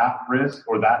reduce that risk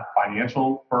or that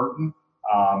financial burden?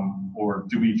 Or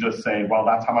do we just say, well,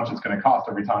 that's how much it's going to cost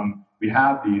every time we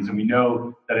have these, and we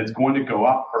know that it's going to go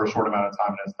up for a short amount of time,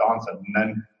 and as Don said, and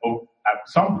then at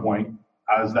some point,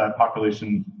 as that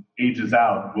population ages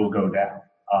out, will go down.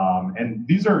 And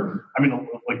these are,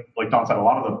 like Don said, a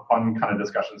lot of the fun kind of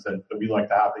discussions that we like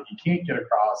to have that you can't get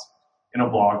across in a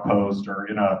blog post or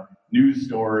in a news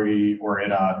story or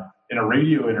in a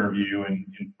radio interview in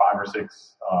 5 or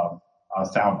 6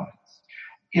 sound bites.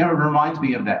 It reminds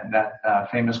me of that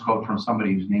famous quote from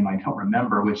somebody whose name I don't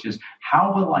remember, which is,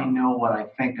 how will I know what I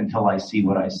think until I see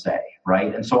what I say,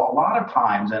 right? And so a lot of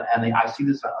times, and I see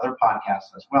this on other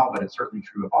podcasts as well, but it's certainly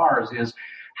true of ours, is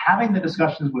having the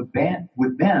discussions with Ben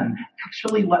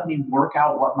actually let me work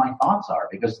out what my thoughts are,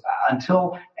 because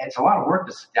until it's a lot of work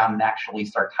to sit down and actually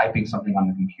start typing something on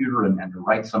the computer and to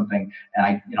write something.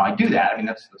 And I do that.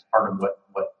 That's part of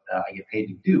what I get paid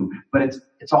to do, but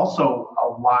it's also a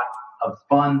lot of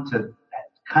fun to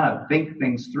kind of think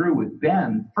things through with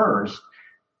Ben first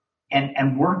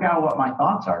and work out what my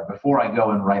thoughts are before I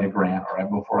go and write a grant, or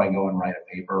before I go and write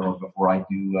a paper, or before I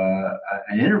do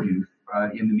an interview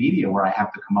in the media where I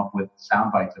have to come up with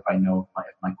sound bites if I know if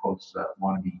my quotes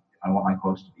I want my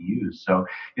quotes to be used. So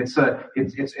it's a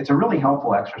really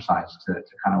helpful exercise to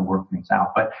kind of work things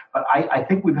out. But I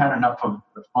think we've had enough of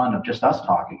the fun of just us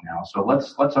talking now. So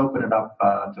let's open it up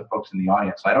to folks in the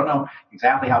audience. So I don't know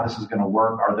exactly how this is going to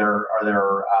work. Are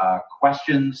there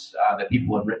questions that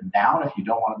people have written down if you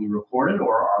don't want to be recorded,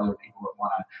 or are there people that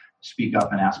want to speak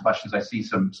up and ask questions? I see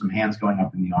some hands going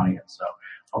up in the audience. So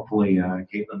hopefully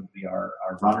Caitlin will be our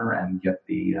runner and get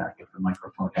the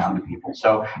microphone down to people.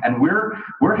 So, and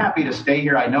we're happy to stay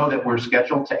here. I know that we're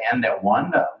scheduled to end at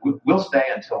 1. We'll stay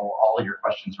until all of your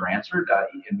questions are answered,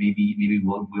 and maybe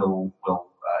we'll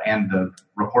end the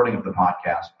recording of the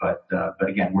podcast. But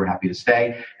again, we're happy to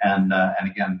stay. And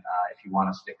again, if you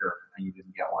want a sticker and you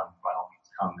didn't get one, by all means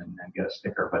come and get a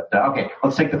sticker. But okay,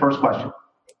 let's take the first question.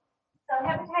 So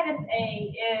hepatitis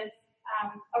A is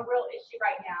a real issue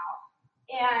right now.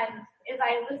 And as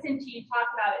I listen to you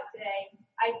talk about it today,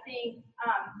 I think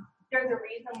there's a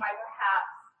reason why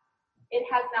perhaps it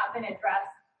has not been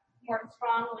addressed more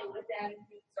strongly within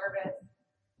food service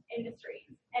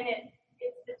industries. And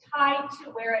it's tied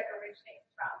to where it originates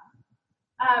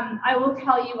from. I will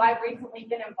tell you, I've recently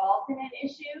been involved in an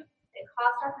issue that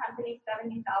cost our company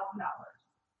 $70,000.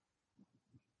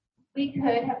 We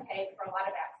could have paid for a lot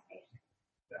of vaccinations,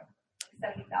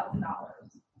 $70,000.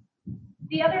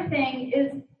 The other thing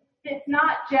is, it's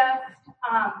not just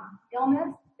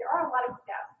illness. There are a lot of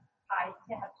deaths tied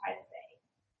to hepatitis A.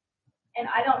 And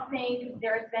I don't think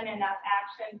there's been enough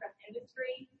action from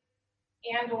industry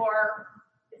and or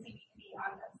the CDC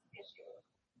on this issue.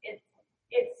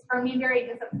 It's for me very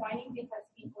disappointing because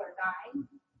people are dying.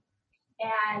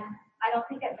 And I don't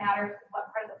think it matters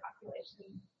what part of the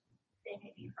population they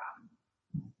may be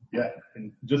from. Yeah,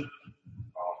 and just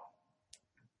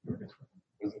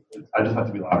I just have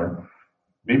to be louder.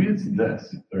 Maybe it's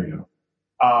this. There you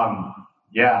go.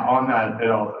 Yeah, on that,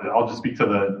 I'll just speak to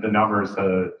the numbers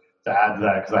to add to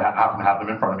that because I happen to have them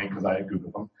in front of me because I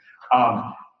Googled them.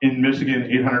 In Michigan,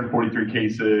 843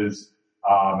 cases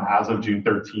as of June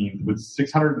 13th, with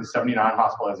 679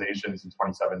 hospitalizations and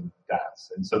 27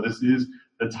 deaths. And so this is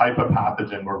the type of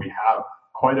pathogen where we have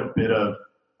quite a bit of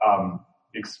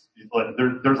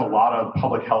there's a lot of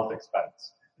public health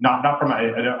expense. Not from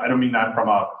I don't mean that from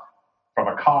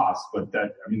a cost, but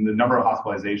that I mean the number of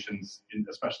hospitalizations,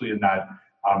 especially in that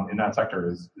sector,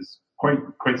 is quite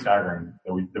staggering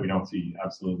that we don't see.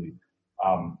 Absolutely,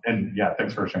 and yeah,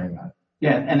 thanks for sharing that.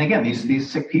 Yeah, and again,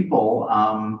 these sick people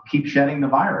keep shedding the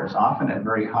virus, often at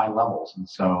very high levels, and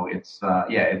so it's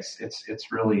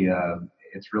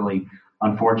really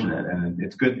unfortunate, and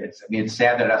it's good. It's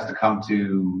sad that it has to come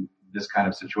to this kind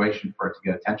of situation for it to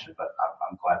get attention, but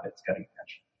I'm glad that it's getting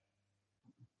attention.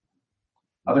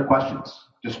 Other questions?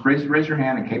 Just raise your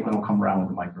hand, and Caitlin will come around with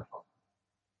the microphone.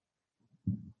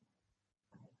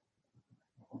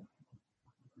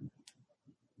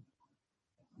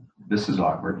 This is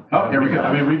awkward. Oh, here we go.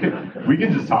 I mean, we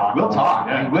can just talk. We'll talk.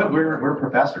 Yeah. I mean, we're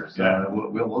professors. Yeah.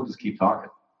 We'll just keep talking.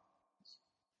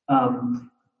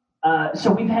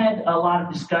 So we've had a lot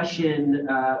of discussion,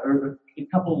 or a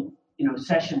couple,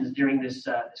 sessions during this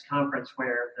conference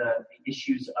where the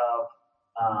issues of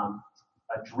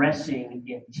addressing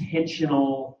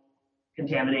intentional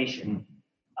contamination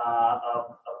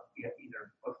of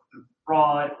either of food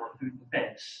fraud or food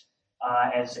defense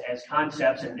as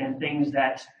concepts and things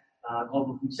that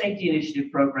Global Food Safety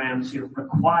Initiative programs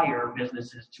require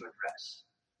businesses to address.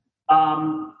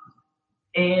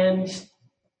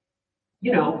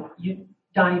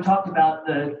 Don, you talked about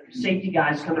the safety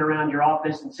guys coming around your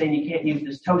office and saying you can't use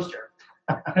this toaster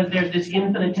because there's this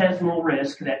infinitesimal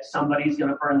risk that somebody's going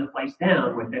to burn the place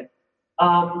down with it.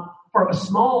 For a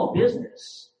small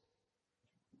business,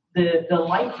 the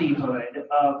likelihood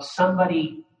of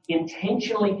somebody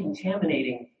intentionally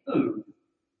contaminating food,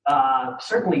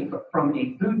 certainly from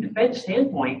a food defense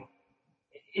standpoint,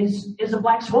 is a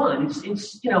black swan.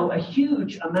 It's a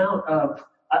huge amount of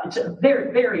it's a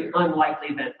very, very unlikely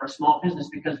event for a small business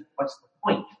because what's the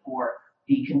point for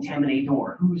the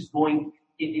contaminator? Who's going,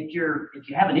 if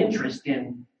you have an interest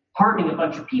in harming a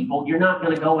bunch of people, you're not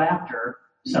going to go after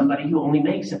somebody who only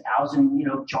makes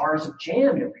 1,000, jars of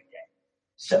jam every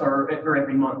day, or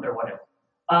every month or whatever.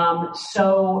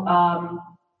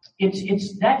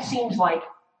 It's that seems like,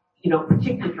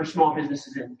 particularly for small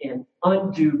businesses, an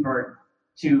undue burden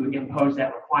to impose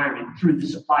that requirement through the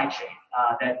supply chain.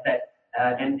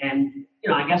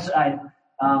 I guess I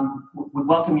would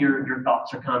welcome your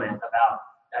thoughts or comment about,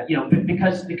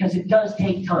 because it does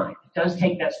take time. It does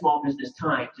take that small business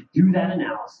time to do that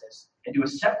analysis and do a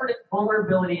separate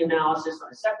vulnerability analysis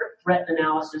and a separate threat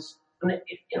analysis. And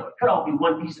it could all be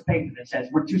one piece of paper that says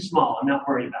we're too small. I'm not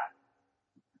worried about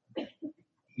it.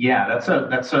 Yeah,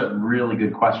 that's a really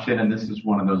good question, and this is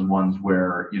one of those ones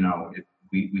where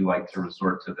we like to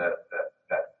resort to that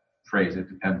phrase, it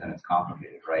depends and it's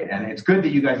complicated, right? And it's good that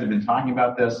you guys have been talking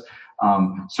about this.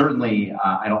 Certainly,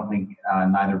 I don't think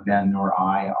neither Ben nor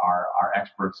I are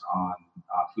experts on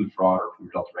food fraud or food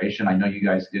adulteration. I know you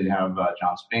guys did have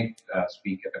John Spink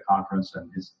speak at the conference,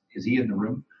 and is he in the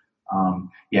room?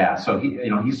 So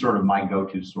he's sort of my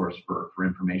go-to source for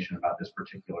information about this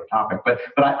particular topic. But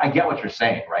I get what you're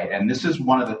saying, right? And this is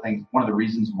one of the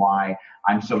reasons why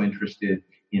I'm so interested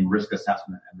in risk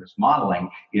assessment and risk modeling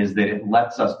is that it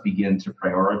lets us begin to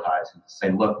prioritize and to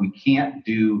say, look, we can't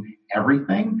do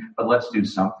everything, but let's do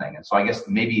something. And so I guess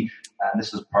maybe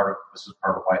this is part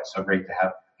of why it's so great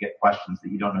to get questions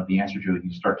that you don't know the answer to, and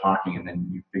you start talking, and then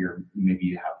you figure maybe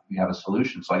you have a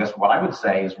solution. So I guess what I would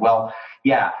say is, well,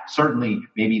 yeah, certainly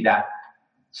maybe that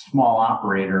small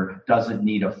operator doesn't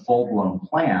need a full-blown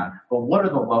plan, but what are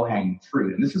the low-hanging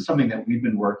fruit? And this is something that I've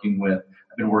been working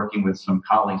with some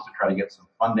colleagues to try to get some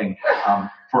funding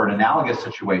for an analogous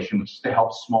situation, which is to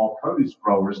help small produce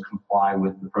growers comply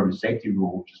with the produce safety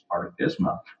rule, which is part of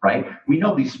BISMA, right? We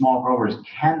know these small growers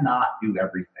cannot do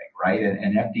everything, right?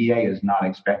 And FDA is not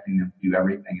expecting them to do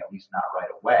everything, at least not right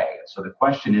away. And so the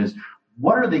question is,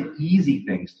 what are the easy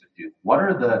things to do? What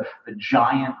are the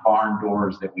giant barn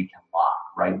doors that we can lock,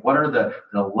 right? What are the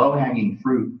low-hanging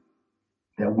fruit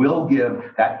that will give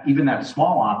even that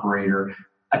small operator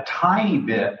a tiny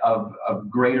bit of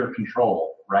greater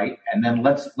control, right? And then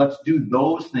let's do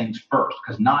those things first,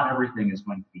 because not everything is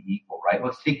going to be equal, right?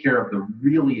 Let's take care of the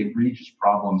really egregious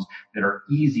problems that are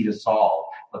easy to solve.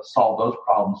 Let's solve those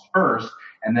problems first,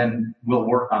 and then we'll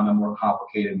work on the more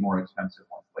complicated, more expensive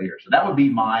ones later. So that would be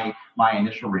my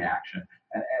initial reaction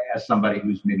as somebody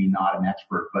who's maybe not an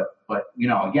expert, but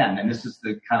again, and this is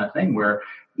the kind of thing where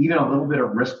even a little bit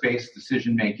of risk-based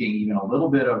decision making, even a little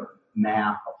bit of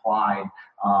math applied,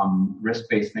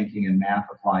 risk-based thinking and math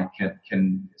applied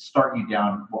can start you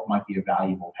down what might be a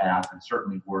valuable path and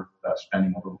certainly worth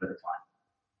spending a little bit of time.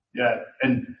 Yeah,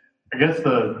 and I guess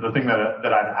the thing that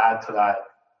I'd add to that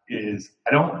is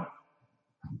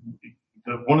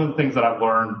one of the things that I've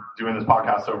learned doing this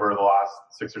podcast over the last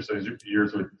 6 or so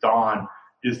years with Don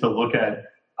is to look at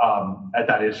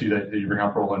that issue that you bring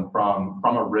up, Roland, from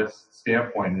a risk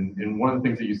standpoint. And one of the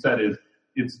things that you said is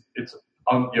it's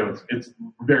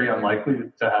very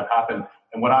unlikely to have happened.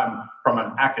 And what I'm, from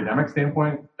an academic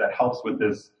standpoint, that helps with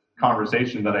this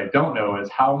conversation that I don't know is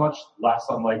how much less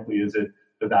unlikely is it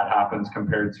that happens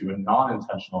compared to a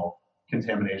non-intentional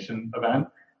contamination event.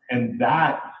 And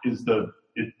that is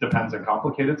it depends on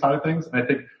complicated side of things. And I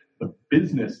think the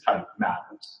business type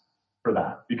matters for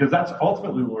that, because that's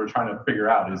ultimately what we're trying to figure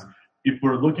out is if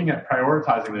we're looking at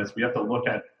prioritizing this, we have to look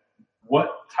at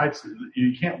what types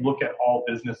you can't look at all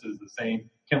businesses the same.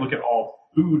 You can't look at all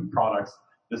food products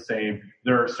the same.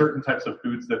 There are certain types of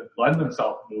foods that lend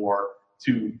themselves more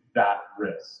to that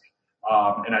risk.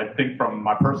 And I think from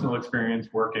my personal experience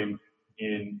working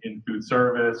in food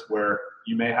service, where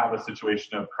you may have a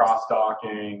situation of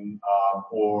cross-docking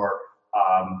or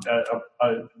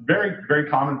a very, very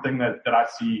common thing that I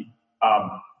see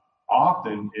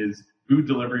often is food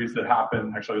deliveries that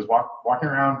happen. Actually, I was walking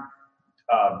around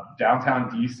downtown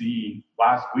DC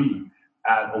last week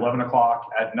at 11 o'clock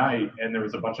at night, and there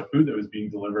was a bunch of food that was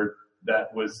being delivered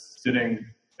that was sitting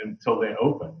until they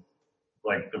opened.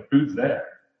 Like, the food's there.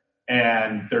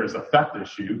 And there's a theft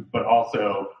issue, but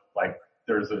also like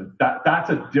that's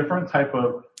a different type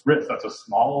of risk. That's a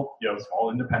small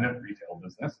independent retail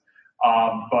business.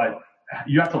 But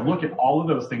you have to look at all of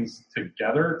those things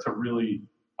together to really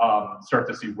start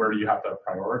to see where do you have to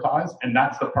prioritize. And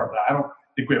that's the part that I don't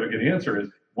think we have a good answer is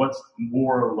what's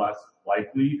more or less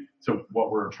likely to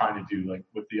what we're trying to do. Like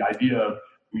with the idea of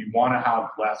we want to have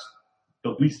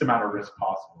the least amount of risk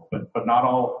possible, but not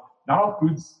all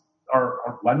foods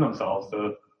are lend themselves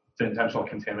to intentional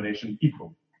contamination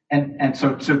equally. And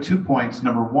so 2 points.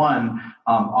 Number one,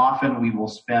 often we will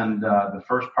spend the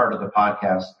first part of the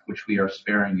podcast, which we are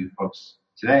sparing you folks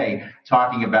today,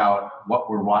 talking about what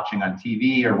we're watching on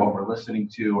TV or what we're listening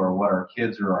to or what our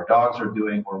kids or our dogs are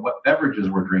doing or what beverages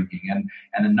we're drinking. And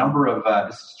a number of,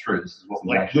 this is true, this is what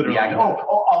we actually react.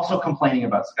 Also complaining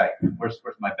about Skype. Where's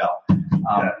my bell?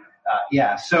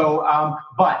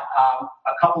 But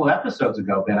a couple of episodes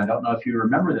ago, Ben, I don't know if you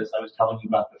remember this, I was telling you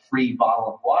about the free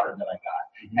bottle of water that I got.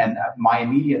 Mm-hmm. And my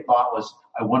immediate thought was,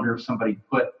 I wonder if somebody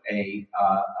put a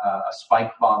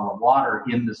spiked bottle of water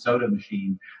in the soda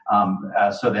machine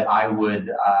so that I would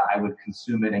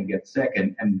consume it and get sick.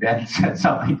 And Ben said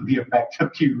something to the effect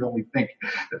of, "Do you really think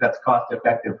that that's cost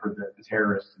effective for the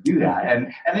terrorists to do that?"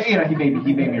 And he made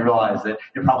me realize that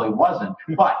it probably wasn't.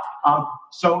 But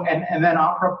and then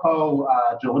apropos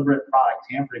deliberate product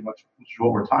tampering, which is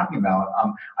what we're talking about,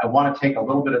 I want to take a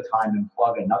little bit of time and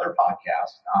plug another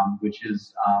podcast, which is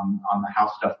on the How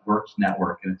Stuff Works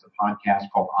network, and it's a podcast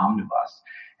called Omnibus,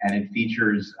 and it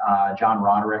features John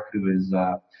Roderick, who is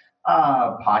a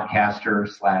podcaster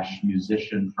 /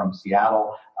 musician from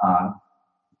Seattle.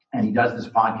 And he does this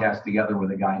podcast together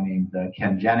with a guy named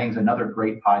Ken Jennings, another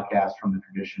great podcast from the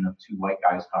tradition of two white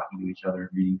guys talking to each other and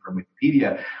reading from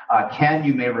Wikipedia. Ken,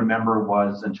 you may remember,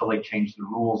 was, until they changed the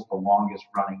rules, the longest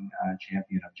running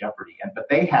champion of Jeopardy. But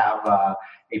they have a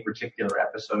particular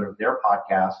episode of their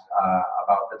podcast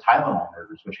about the Tylenol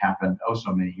murders, which happened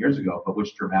so many years ago, but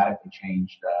which dramatically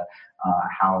changed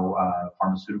how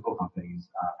pharmaceutical companies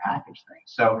package things.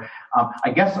 So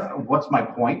I guess what's my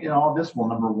point in all of this? Well,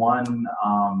 number one,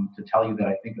 to tell you that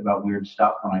I think about weird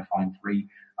stuff when I find 3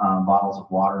 bottles of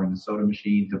water in the soda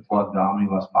machine, to plug the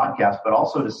Omnibus podcast, but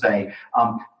also to say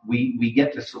we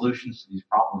get to solutions to these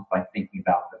problems by thinking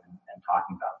about them and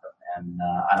talking about them. And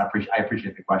I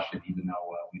appreciate the question, even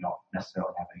though we don't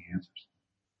necessarily have any answers.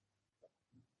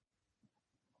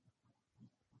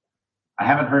 I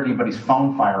haven't heard anybody's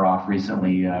phone fire off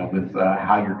recently with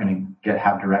how you're going to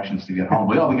have directions to get home.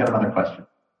 We got another question.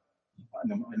 And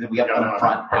then we have one in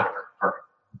front. Perfect.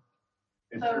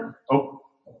 Her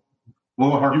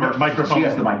microphone. She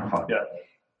has the microphone. Yeah.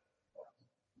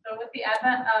 So with the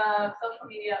advent of social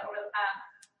media over the past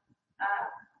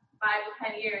 5 to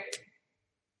 10 years,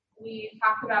 we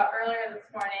talked about earlier this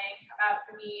morning about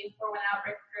the need for when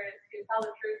outbreak occurs to tell the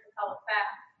truth and tell it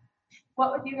fast.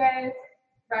 What would you guys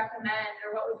recommend,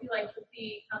 or what would you like to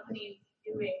see companies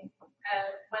doing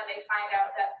when they find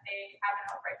out that they have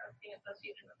an outbreak that's being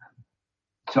associated with them?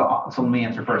 So let me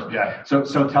answer first. Yeah. So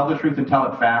tell the truth and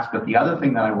tell it fast. But the other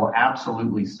thing that I will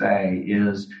absolutely say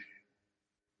is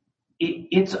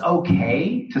it's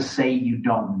okay to say you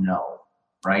don't know,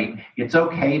 right? It's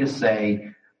okay to say,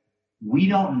 we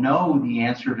don't know the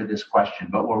answer to this question,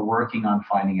 but we're working on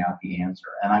finding out the answer.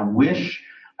 And I wish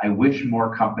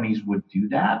more companies would do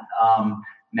that.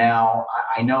 Now,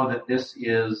 I know that this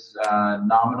is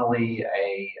nominally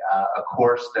a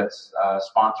course that's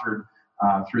sponsored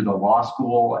through the law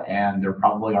school, and there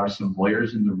probably are some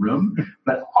lawyers in the room.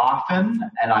 But often,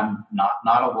 and I'm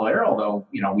not a lawyer, although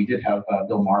we did have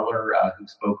Bill Marler who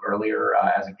spoke earlier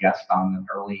as a guest on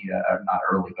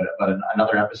an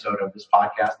another episode of this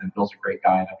podcast. And Bill's a great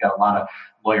guy, and I've got a lot of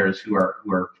lawyers who are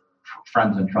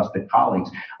friends and trusted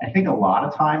colleagues. I think a lot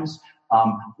of times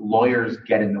lawyers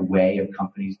get in the way of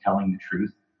companies telling the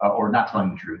truth, or not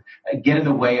telling the truth, get in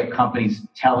the way of companies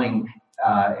telling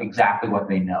exactly what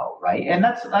they know, right? And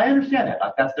I understand that.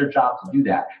 That's their job to do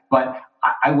that. But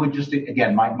I would just,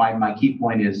 again, my key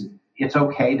point is, it's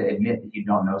okay to admit that you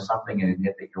don't know something and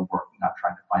admit that you're working on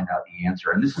trying to find out the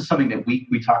answer. And this is something that we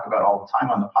talk about all the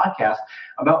time on the podcast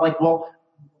about, like, well,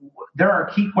 there are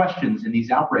key questions in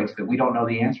these outbreaks that we don't know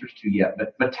the answers to yet,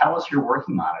 but tell us you're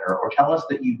working on it, or tell us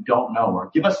that you don't know,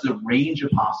 or give us the range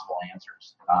of possible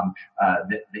answers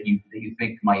that you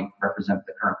think might represent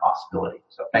the current possibility.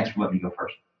 So thanks for letting me go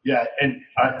first. Yeah, and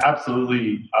I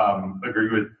absolutely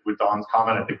agree with Don's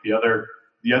comment. I think the other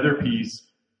piece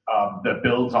that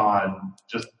builds on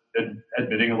just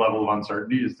admitting a level of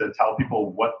uncertainty is to tell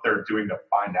people what they're doing to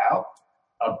find out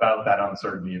about that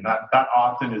uncertainty, and that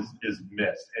often is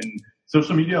missed. And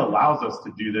social media allows us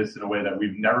to do this in a way that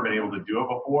we've never been able to do it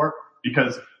before,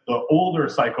 because the older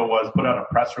cycle was put out a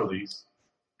press release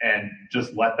and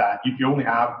just let that. You only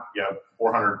have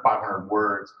 400, 500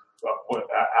 words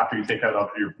after you take out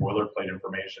your boilerplate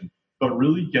information. But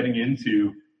really getting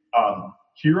into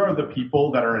here are the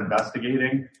people that are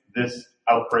investigating this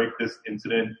outbreak, this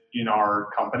incident in our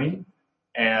company,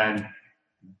 and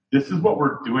this is what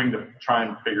we're doing to try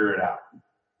and figure it out.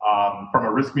 From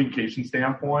a risk communication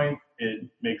standpoint, it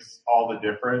makes all the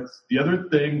difference. The other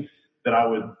thing that I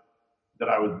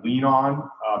would lean on,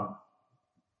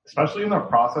 especially in the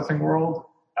processing world,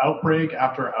 outbreak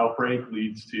after outbreak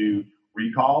leads to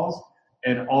recalls,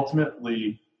 and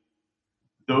ultimately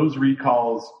those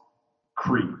recalls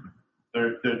creep.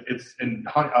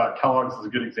 Kellogg's is a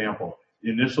good example.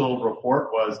 The initial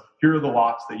report was, here are the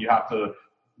lots that you have to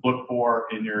look for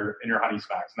in your honey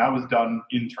smacks. And that was done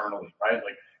internally, right?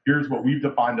 Like, here's what we've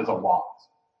defined as a lot.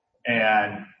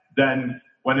 And then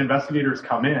when investigators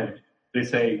come in, they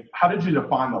say, how did you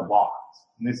define the lots?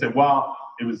 And they say, well,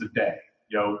 it was a day,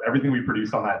 everything we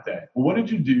produced on that day. Well, what did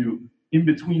you do in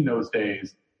between those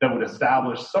days that would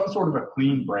establish some sort of a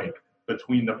clean break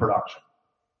between the production?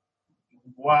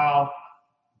 Well,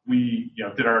 we,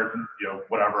 did our,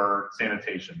 whatever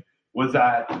sanitation. Was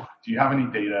that, do you have any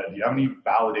data? Do you have any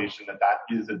validation that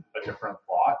is a different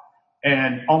lot?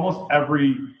 And almost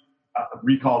every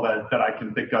recall that I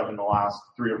can think of in the last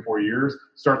 3 or 4 years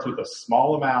starts with a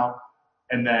small amount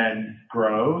and then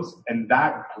grows. And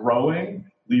that growing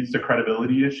leads to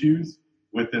credibility issues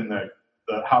within the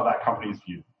how that company's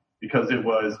viewed. Because it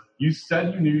was, you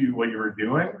said you knew what you were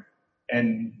doing,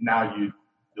 and now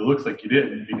it looks like you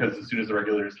didn't, because as soon as the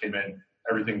regulators came in,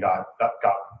 everything got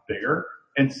bigger.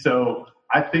 And so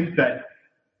I think that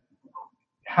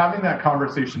having that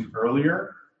conversation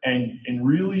earlier and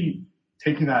really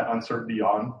taking that uncertainty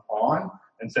on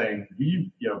and saying,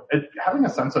 having a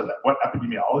sense of that, what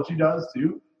epidemiology does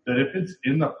too, that if it's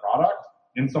in the product,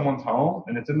 in someone's home,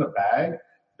 and it's in the bag,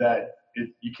 that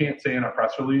you can't say in a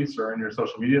press release or in your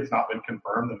social media, it's not been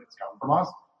confirmed that it's come from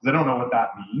us, because I don't know what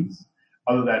that means,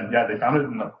 other than, they found it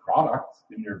in the product,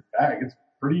 in your bag. It's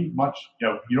pretty much,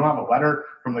 you don't have a letter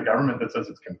from the government that says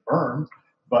it's confirmed,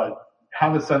 but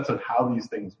have a sense of how these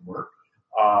things work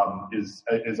is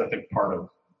I think part of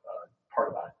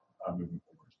that moving forward.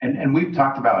 And we've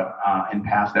talked about in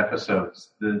past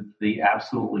episodes the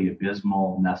absolutely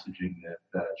abysmal messaging that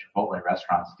the Chipotle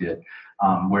restaurants did,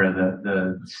 where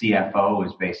the CFO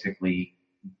is basically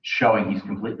showing he's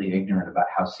completely ignorant about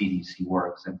how CDC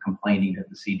works and complaining that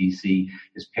the CDC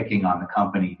is picking on the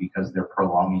company because they're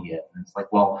prolonging it. And it's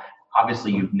like, well,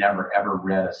 obviously you've never ever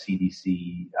read a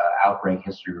CDC outbreak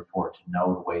history report to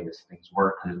know the way this things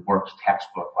work, because it works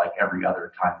textbook like every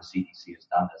other time the CDC has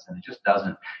done this, and it just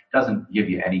doesn't give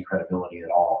you any credibility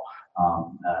at all,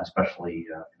 especially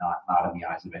not in the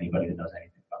eyes of anybody that knows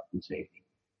anything about food safety.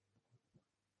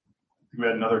 We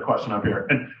had another question up here,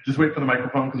 and just wait for the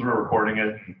microphone because we're recording it.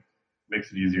 It makes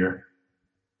it easier.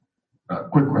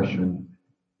 Quick question: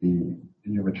 in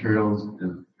your materials,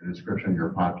 is a description of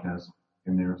your podcast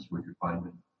in there so we can find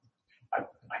it? I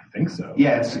think so.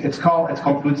 Yeah, it's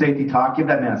called Food Safety Talk. Give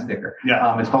that man a sticker.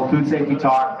 Yeah. It's called Food Safety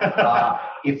Talk.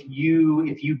 If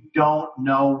you don't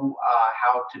know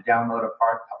how to download a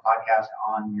podcast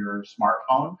on your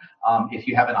smartphone, if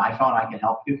you have an iPhone, I can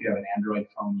help you. If you have an Android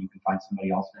phone, you can find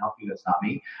somebody else to help you. That's not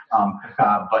me.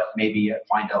 But maybe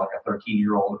find like a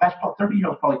 13-year-old. Actually,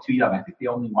 30-year-old probably too young. I think they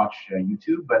only watch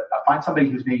YouTube. But find somebody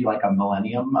who's maybe like a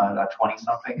millennium, a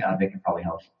 20-something. They can probably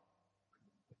help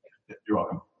you. You're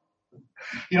welcome.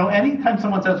 Anytime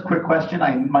someone says quick question,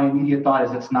 my immediate thought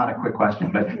is it's not a quick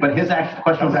question, but his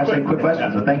question was actually a quick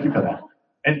question. So thank you for that.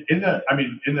 And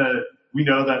we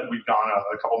know that we've gone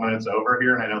a couple minutes over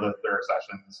here, and I know that there are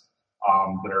sessions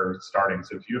that are starting.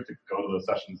 So if you have to go to those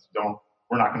sessions,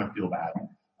 we're not going to feel bad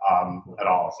at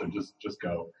all. So just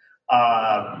go.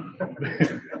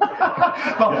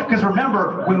 Well, because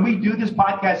remember, when we do this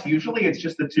podcast, usually it's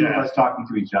just the two of us talking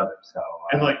to each other. So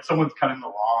and like someone's cutting the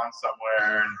lawn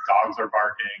somewhere, and dogs are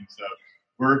barking. So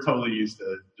we're totally used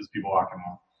to just people walking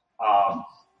out.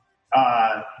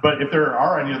 But if there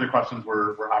are any other questions,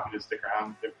 we're happy to stick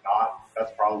around. If not,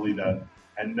 that's probably the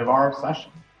end of our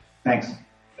session. Thanks.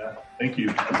 Yeah, thank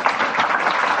you.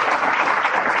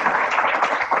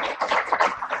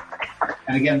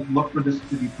 And again, look for this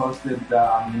to be posted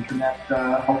on the internet.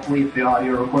 Hopefully, if the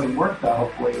audio recording worked,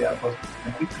 hopefully posted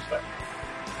in a week or so.